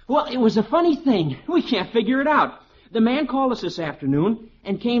dough. Well, it was a funny thing. We can't figure it out. The man called us this afternoon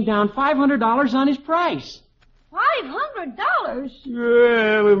and came down $500 on his price. $500?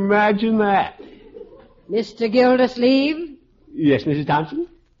 Well, imagine that. Mr. Gildersleeve? Yes, Mrs. Thompson?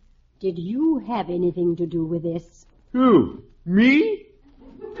 Did you have anything to do with this? Who? Me?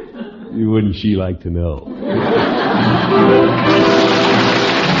 Wouldn't she like to know?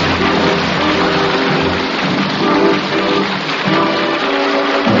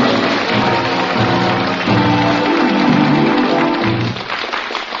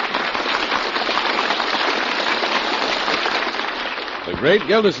 The Great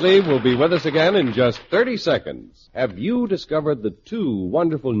Gildersleeve will be with us again in just 30 seconds. Have you discovered the two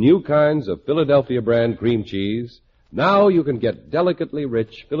wonderful new kinds of Philadelphia brand cream cheese? Now you can get delicately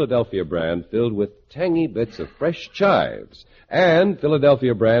rich Philadelphia brand filled with tangy bits of fresh chives and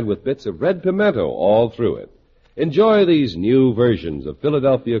Philadelphia brand with bits of red pimento all through it. Enjoy these new versions of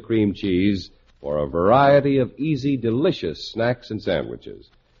Philadelphia cream cheese for a variety of easy, delicious snacks and sandwiches.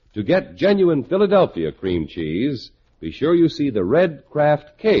 To get genuine Philadelphia cream cheese, be sure you see the red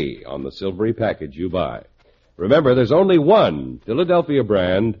Kraft K on the silvery package you buy. Remember, there's only one Philadelphia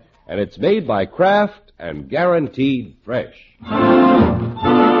brand, and it's made by Kraft and guaranteed fresh.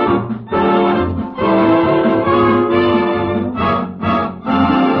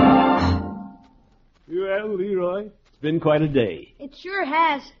 Well, Leroy, it's been quite a day. It sure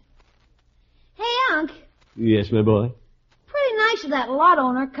has. Hey, Unc, Yes, my boy? pretty nice of that lot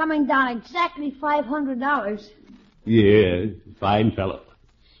owner coming down exactly $500. Yeah, fine fellow.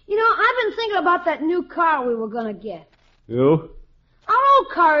 You know, I've been thinking about that new car we were going to get. Oh? Our old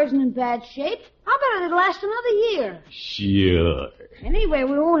car isn't in bad shape. I'll bet it'll last another year. Sure. Anyway,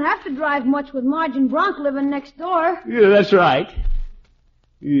 we won't have to drive much with Marge and Bronc living next door. Yeah, that's right.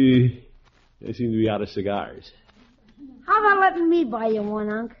 They seem to be out of cigars. How about letting me buy you one,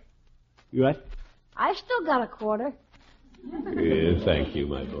 Unc? You what? I still got a quarter. Thank you,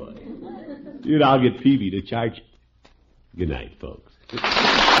 my boy. I'll get Peavy to charge it. Good night, folks.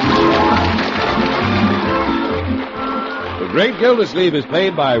 The Great Gildersleeve is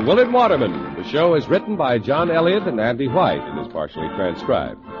played by Willard Waterman. The show is written by John Elliott and Andy White and is partially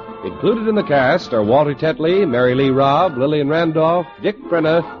transcribed. Included in the cast are Walter Tetley, Mary Lee Robb, Lillian Randolph, Dick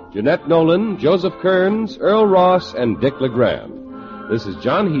Brenna, Jeanette Nolan, Joseph Kearns, Earl Ross, and Dick LeGrand. This is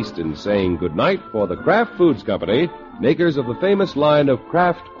John Heaston saying goodnight for the Kraft Foods Company, makers of the famous line of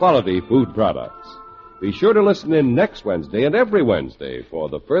Kraft quality food products. Be sure to listen in next Wednesday and every Wednesday for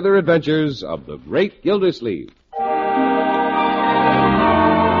the further adventures of the Great Gildersleeve.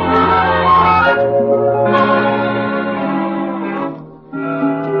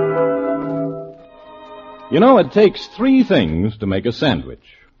 You know, it takes 3 things to make a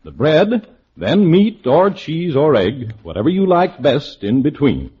sandwich. The bread, then meat or cheese or egg, whatever you like best in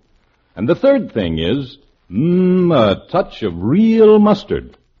between. And the third thing is, a touch of real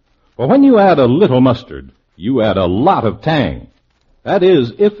mustard. For when you add a little mustard, you add a lot of tang. That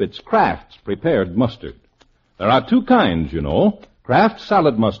is, if it's Kraft's prepared mustard. There are 2 kinds, you know. Kraft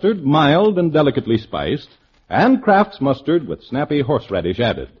salad mustard, mild and delicately spiced, and Kraft's mustard with snappy horseradish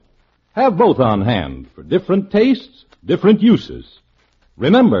added. Have both on hand for different tastes, different uses.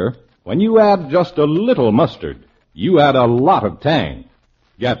 Remember, when you add just a little mustard, you add a lot of tang.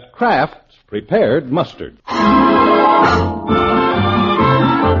 Get Kraft's prepared mustard.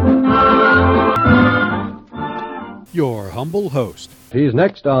 Your humble host. He's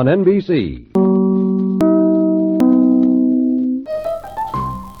next on NBC.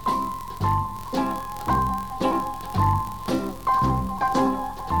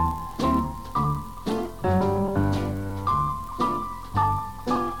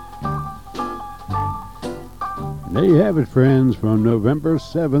 There you have it, friends, from November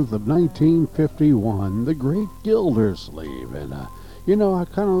 7th of 1951, the Great Gildersleeve. And, I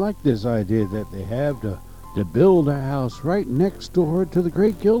kind of like this idea that they have to build a house right next door to the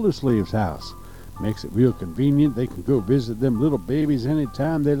Great Gildersleeve's house. Makes it real convenient. They can go visit them little babies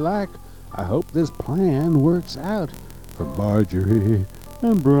anytime they like. I hope this plan works out for Marjorie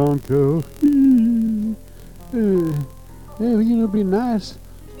and Bronco. It'd be nice.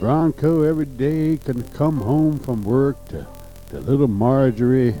 Bronco every day can come home from work to little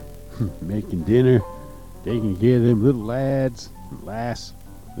Marjorie making dinner, taking care of them little lads and lass.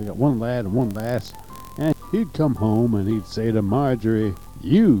 They got one lad and one lass. And he'd come home and he'd say to Marjorie,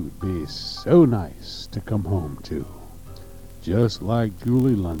 "You'd be so nice to come home to." Just like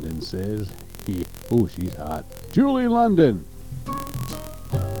Julie London says. She's hot. Julie London!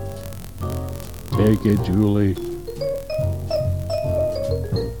 Take it, Julie.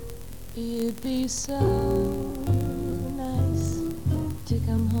 You'd be so nice to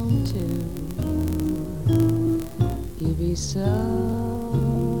come home to. You'd be so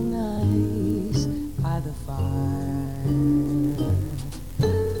nice by the fire,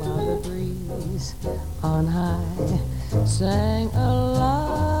 while the breeze on high sang a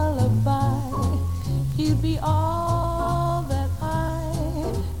lullaby. You'd be all that I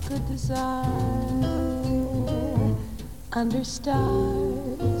could desire. Under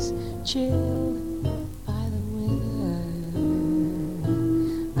stars chilled by the winter,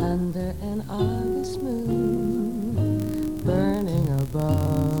 under an August moon burning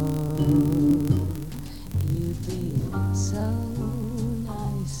above. You'd be so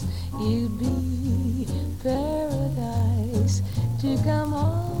nice, you'd be paradise to come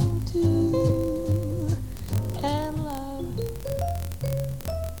home to and love.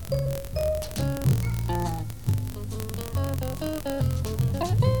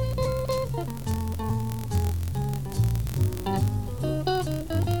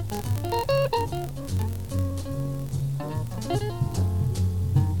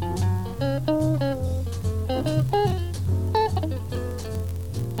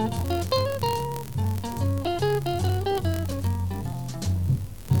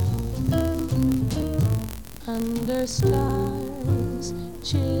 Under stars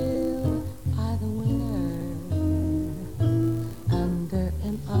chill by the winter, under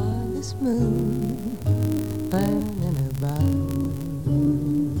an August moon burning above.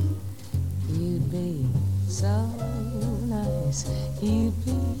 You'd be so nice, you'd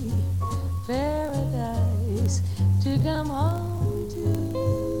be paradise to come home to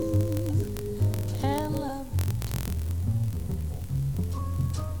and love.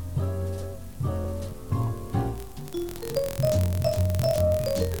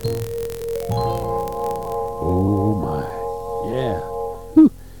 Oh, my. Yeah.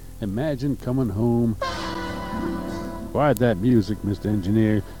 Whew. Imagine coming home. Quiet that music, Mr.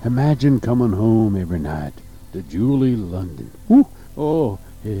 Engineer. Imagine coming home every night to Julie London. Woo! Oh,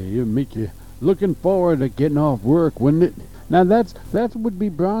 it'd make you looking forward to getting off work, wouldn't it? Now that would be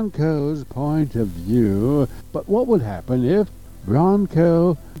Bronco's point of view. But what would happen if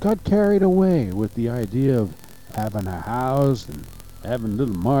Bronco got carried away with the idea of having a house and having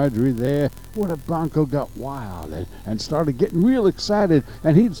little Marjorie there? What if Bronco got wild and started getting real excited,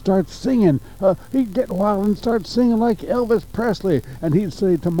 and he'd start singing? He'd get wild and start singing like Elvis Presley, and he'd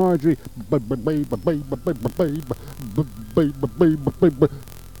say to Marjorie,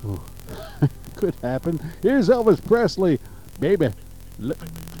 could happen. Here's Elvis Presley, baby.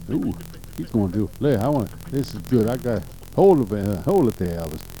 Ooh, he's going to. This is good. I got hold it there,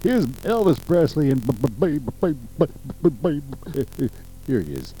 Elvis. Here's Elvis Presley and here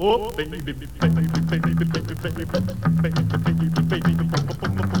he is. Oh, baby, baby, baby, baby, baby, baby, baby,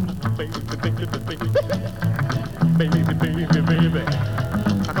 baby.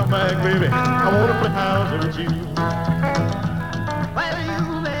 Come back, baby. I wanna play house with you. Well, you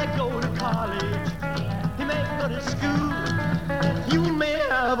may go to college, you may go to school, you may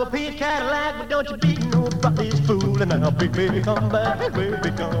have a pink Cadillac, but don't you be nobody's fool. And now, baby, come back, baby,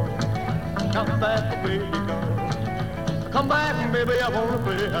 come back, baby, come. Come back, baby, I wanna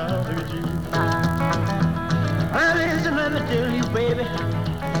play house with you. Now listen, let me tell you, baby,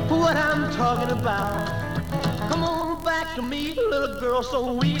 what I'm talking about. Come on back to me, little girl,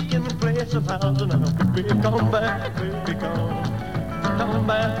 so we can play some house. And now, baby, come back, baby, come. Come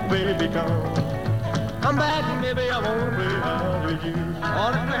back, baby, come. Come back, baby, I wanna play house with you. I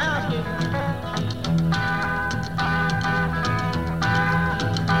wanna play house with you.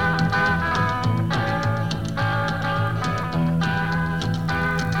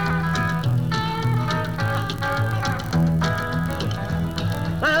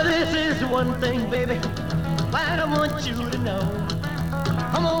 One thing, baby, I want you to know.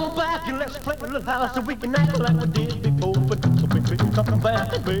 Come on back and let's play a little house so we can act like we did before. But baby, come back,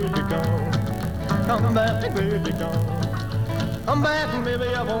 baby, come. Come back, baby, come. Come back,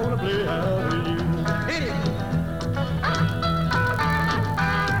 baby, I wanna play house with you. Hit it.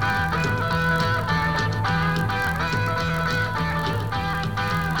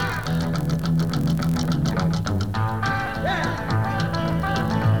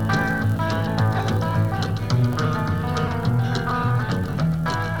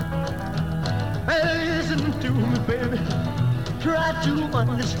 Try to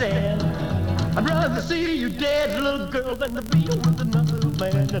understand. I'd rather see you dead, little girl, than to be with another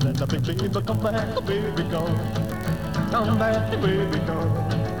man. And then baby, come back, baby, come. Come back, baby, come.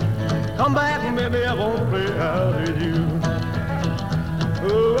 Come back, baby, I wanna play out with you.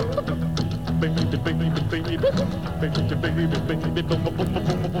 Oh, baby, baby, baby, baby, baby, baby, baby,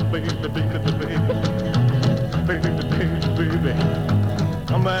 baby.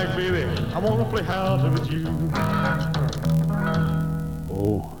 Come back, baby, I wanna play house with you.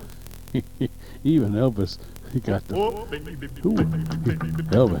 Oh, even Elvis, he got the... Ooh,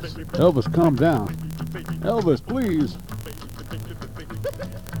 Elvis, calm down. Elvis, please.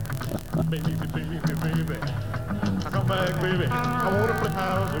 Come back, baby. I wanna play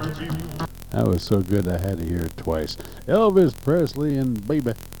house with you. That was so good I had to hear it twice. Elvis Presley and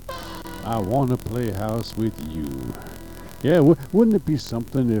baby, I want to play house with you. Yeah, wouldn't it be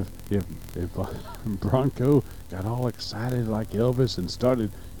something if Bronco got all excited like Elvis and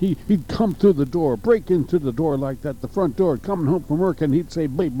started, he'd come through the door, break into the door like that, the front door, coming home from work, and he'd say,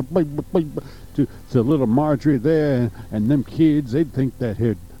 baby, baby, baby, to little Marjorie there, and them kids, they'd think that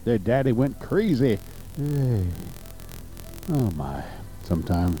their daddy went crazy. Hey. Oh my,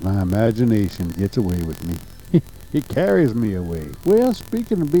 sometimes my imagination gets away with me. It carries me away. Well,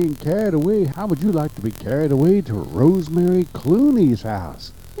 speaking of being carried away, how would you like to be carried away to Rosemary Clooney's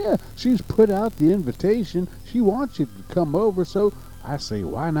house? Yeah, she's put out the invitation. She wants you to come over, so I say,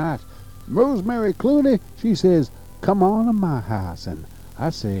 why not? Rosemary Clooney, she says, come on to my house. And I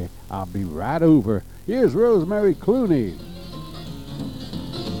say, I'll be right over. Here's Rosemary Clooney.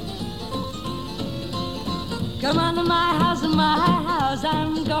 Come on to my house,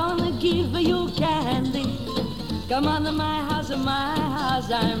 I'm gonna give you candy. Come on to my house,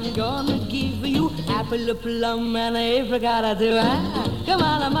 I'm gonna give you apple, a plum, and a apricot or two. Come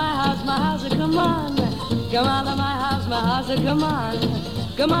on to my house, come on. Come on to my house, come on.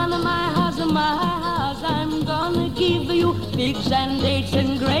 Come on to my house, I'm gonna give you figs and dates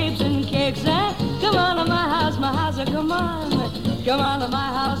and grapes and cakes. Come on to my house, come on. Come on to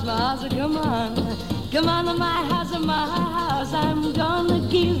my house, come on. Come on to my house, I'm gonna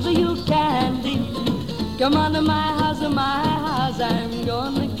give you candy. Come on to my house, I'm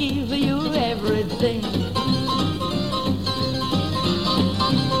gonna give you everything.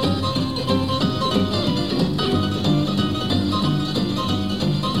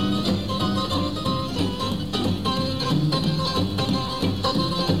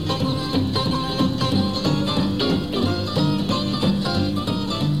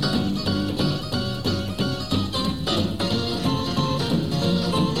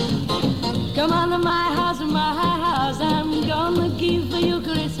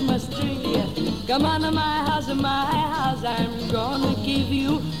 Come on to my house, I'm gonna give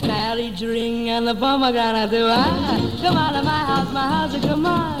you marriage ring and the pomegranate too. Come on to my house, come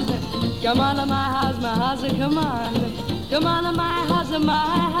on. Come on to my house, come on. Come on to my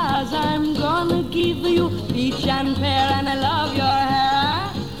house, I'm gonna give you peach and pear and I love your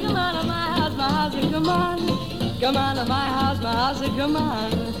hair. Come on to my house, come on. Come on to my house, come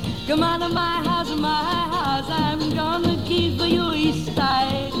on. Come on to my house, I'm gonna give you east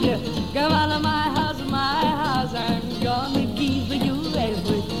side. Come on to my house, I'm gonna give you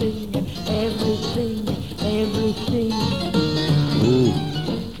everything, everything, everything. Ooh.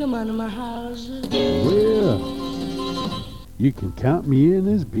 Come on to my house. Well, you can count me in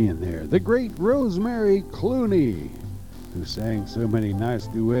as being there. The great Rosemary Clooney, who sang so many nice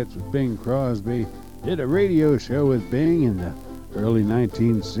duets with Bing Crosby, did a radio show with Bing in the early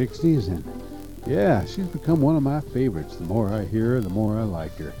 1960s, and yeah, she's become one of my favorites. The more I hear her, the more I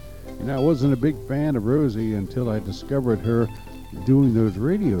like her. You know, I wasn't a big fan of Rosie until I discovered her doing those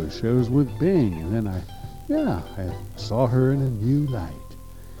radio shows with Bing, and then I saw her in a new light.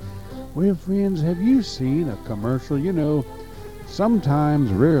 Well, friends, have you seen a commercial? You know,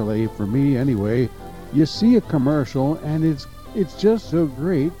 sometimes, rarely, for me anyway, you see a commercial and it's just so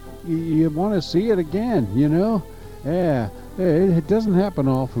great, you want to see it again, you know? Yeah, it doesn't happen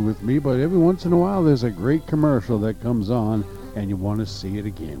often with me, but every once in a while there's a great commercial that comes on and you want to see it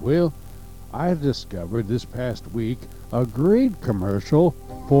again. Well, I discovered this past week a great commercial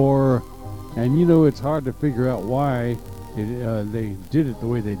for, and you know, it's hard to figure out why they did it the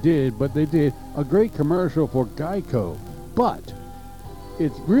way they did, but they did a great commercial for Geico. But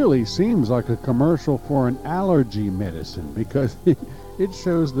it really seems like a commercial for an allergy medicine, because it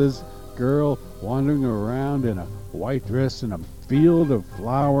shows this girl wandering around in a white dress in a field of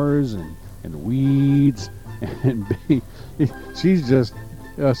flowers and weeds, and she's just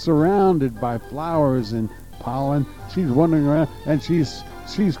surrounded by flowers and pollen. She's wandering around and she's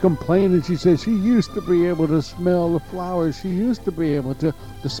complaining. She says she used to be able to smell the flowers. She used to be able to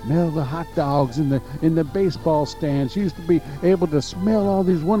smell the hot dogs in the baseball stand. She used to be able to smell all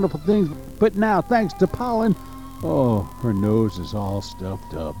these wonderful things. But now, thanks to pollen, oh, her nose is all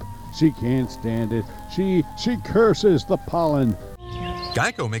stuffed up. She can't stand it. She curses the pollen.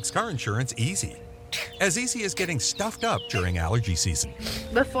 Geico makes car insurance easy. As easy as getting stuffed up during allergy season.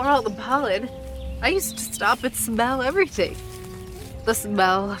 Before all the pollen, I used to stop and smell everything. The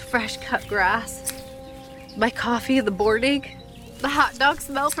smell of fresh cut grass, my coffee in the morning, the hot dog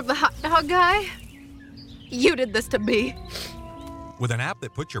smell from the hot dog guy. You did this to me. With an app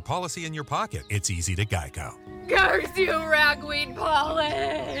that puts your policy in your pocket, it's easy to Geico. Curse you, ragweed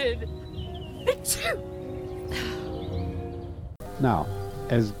pollen! Now,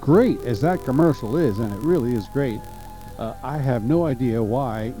 as great as that commercial is, and it really is great, I have no idea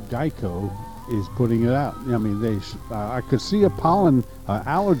why Geico is putting it out. I mean, I could see a pollen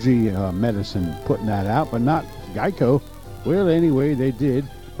allergy medicine putting that out, but not Geico. Well, anyway, they did,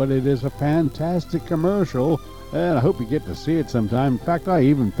 but it is a fantastic commercial, and I hope you get to see it sometime. In fact, I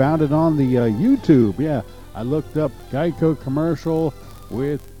even found it on the YouTube. Yeah, I looked up Geico commercial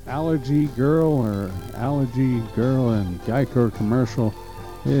with allergy girl and Geico commercial.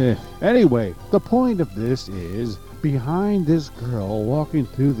 Yeah. Anyway, the point of this is, behind this girl walking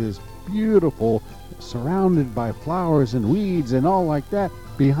through this beautiful, surrounded by flowers and weeds and all like that,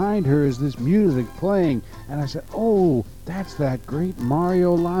 behind her is this music playing, and I said, oh, that's that great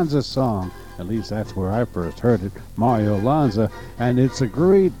Mario Lanza song. At least that's where I first heard it, Mario Lanza, and it's a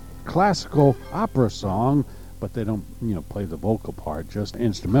great classical opera song, but they don't, play the vocal part, just the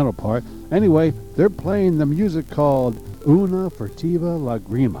instrumental part. Anyway, they're playing the music called Una Furtiva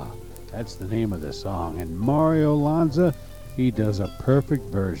Lagrima. That's the name of the song, and Mario Lanza, he does a perfect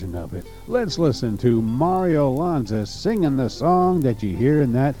version of it. Let's listen to Mario Lanza singing the song that you hear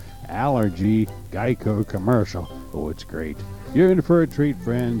in that allergy Geico commercial. Oh, it's great. You're in for a treat,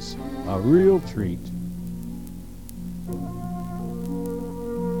 friends. A real treat.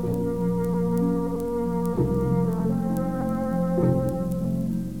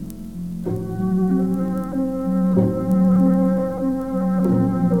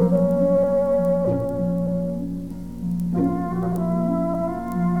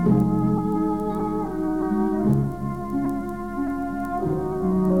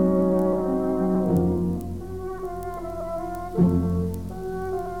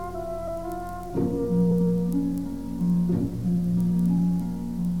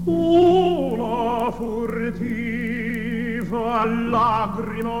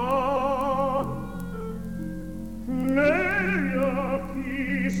 Lagrima negli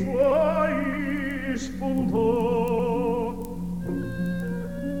occhi suoi spuntò.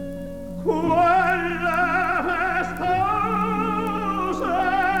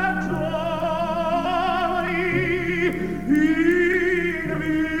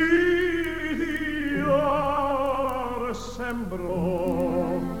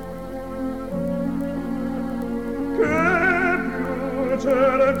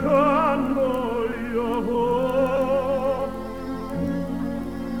 cercando io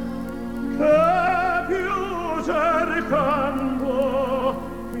che più cercando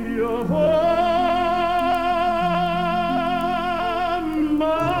io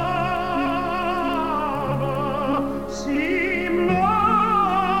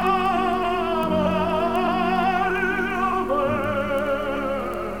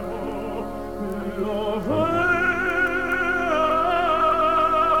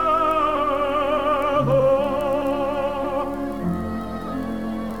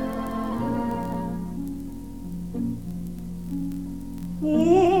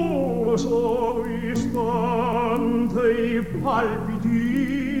so istante I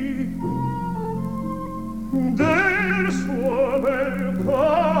palpiti del suo bel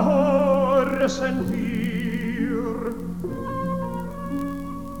cor sentir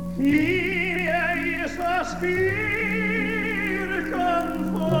I miei sospir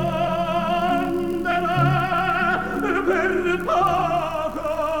confondere per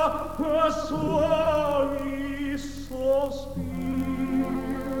poco a suoi sospir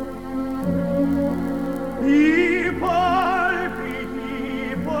I palpiti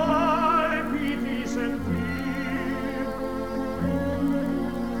sentir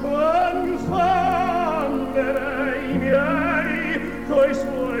confondere I miei coi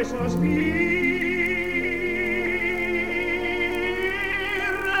suoi sospir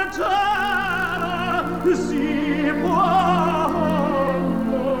già si può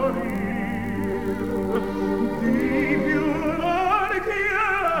morir di più non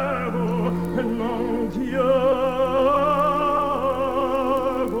chiedo non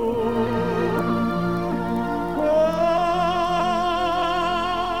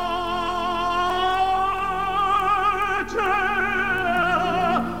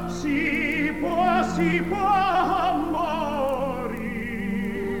si può morir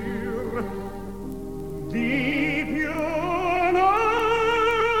di più non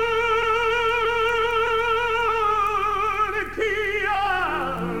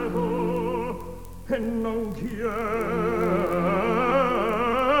chiedo e non chiedo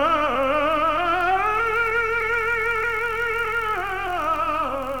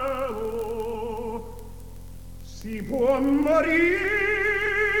si può morire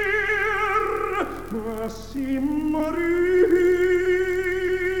si morir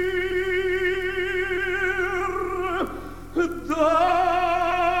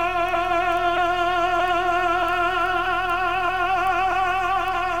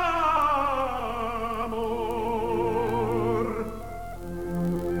d'amor.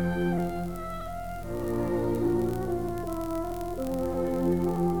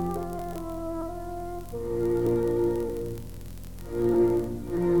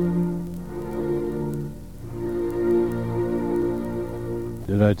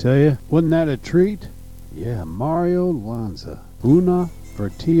 Did I tell you? Wasn't that a treat? Yeah, Mario Lanza, Una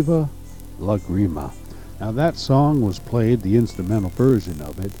Furtiva Lagrima. Now that song was played, the instrumental version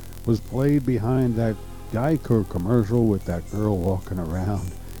of it, was played behind that Geico commercial with that girl walking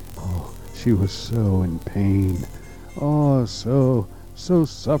around. Oh, she was so in pain. Oh, so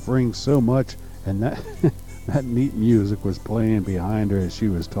suffering so much. And that, that neat music was playing behind her as she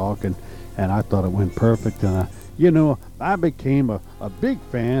was talking. And I thought it went perfect. And I became a big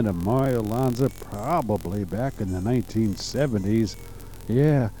fan of Mario Lanza probably back in the 1970s.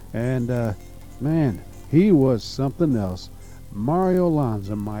 Yeah, and man, he was something else. Mario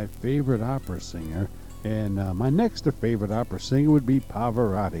Lanza, my favorite opera singer, and my next favorite opera singer would be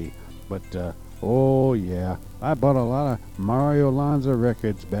Pavarotti. But, oh yeah, I bought a lot of Mario Lanza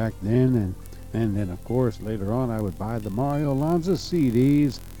records back then, and then of course later on I would buy the Mario Lanza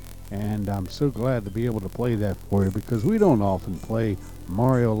CDs. And I'm so glad to be able to play that for you because we don't often play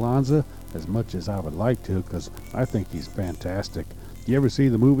Mario Lanza as much as I would like to because I think he's fantastic. You ever see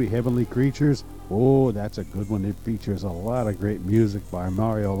the movie Heavenly Creatures? Oh, that's a good one. It features a lot of great music by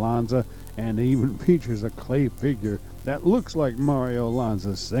Mario Lanza and it even features a clay figure that looks like Mario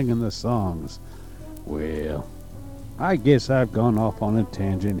Lanza singing the songs. Well, I guess I've gone off on a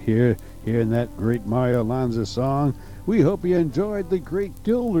tangent here, hearing that great Mario Lanza song. We hope you enjoyed the Great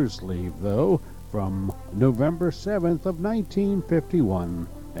Gilersleeve, though, from November 7th of 1951.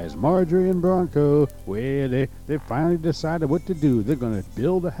 As Marjorie and Bronco, well, they finally decided what to do. They're going to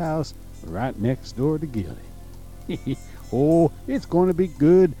build a house right next door to Gildy. Oh, it's going to be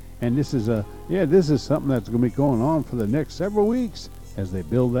good. And this is something that's going to be going on for the next several weeks as they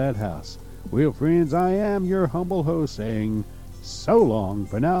build that house. Well, friends, I am your humble host saying so long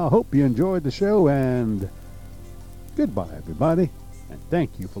for now. Hope you enjoyed the show and goodbye, everybody, and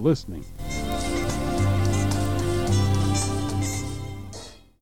thank you for listening.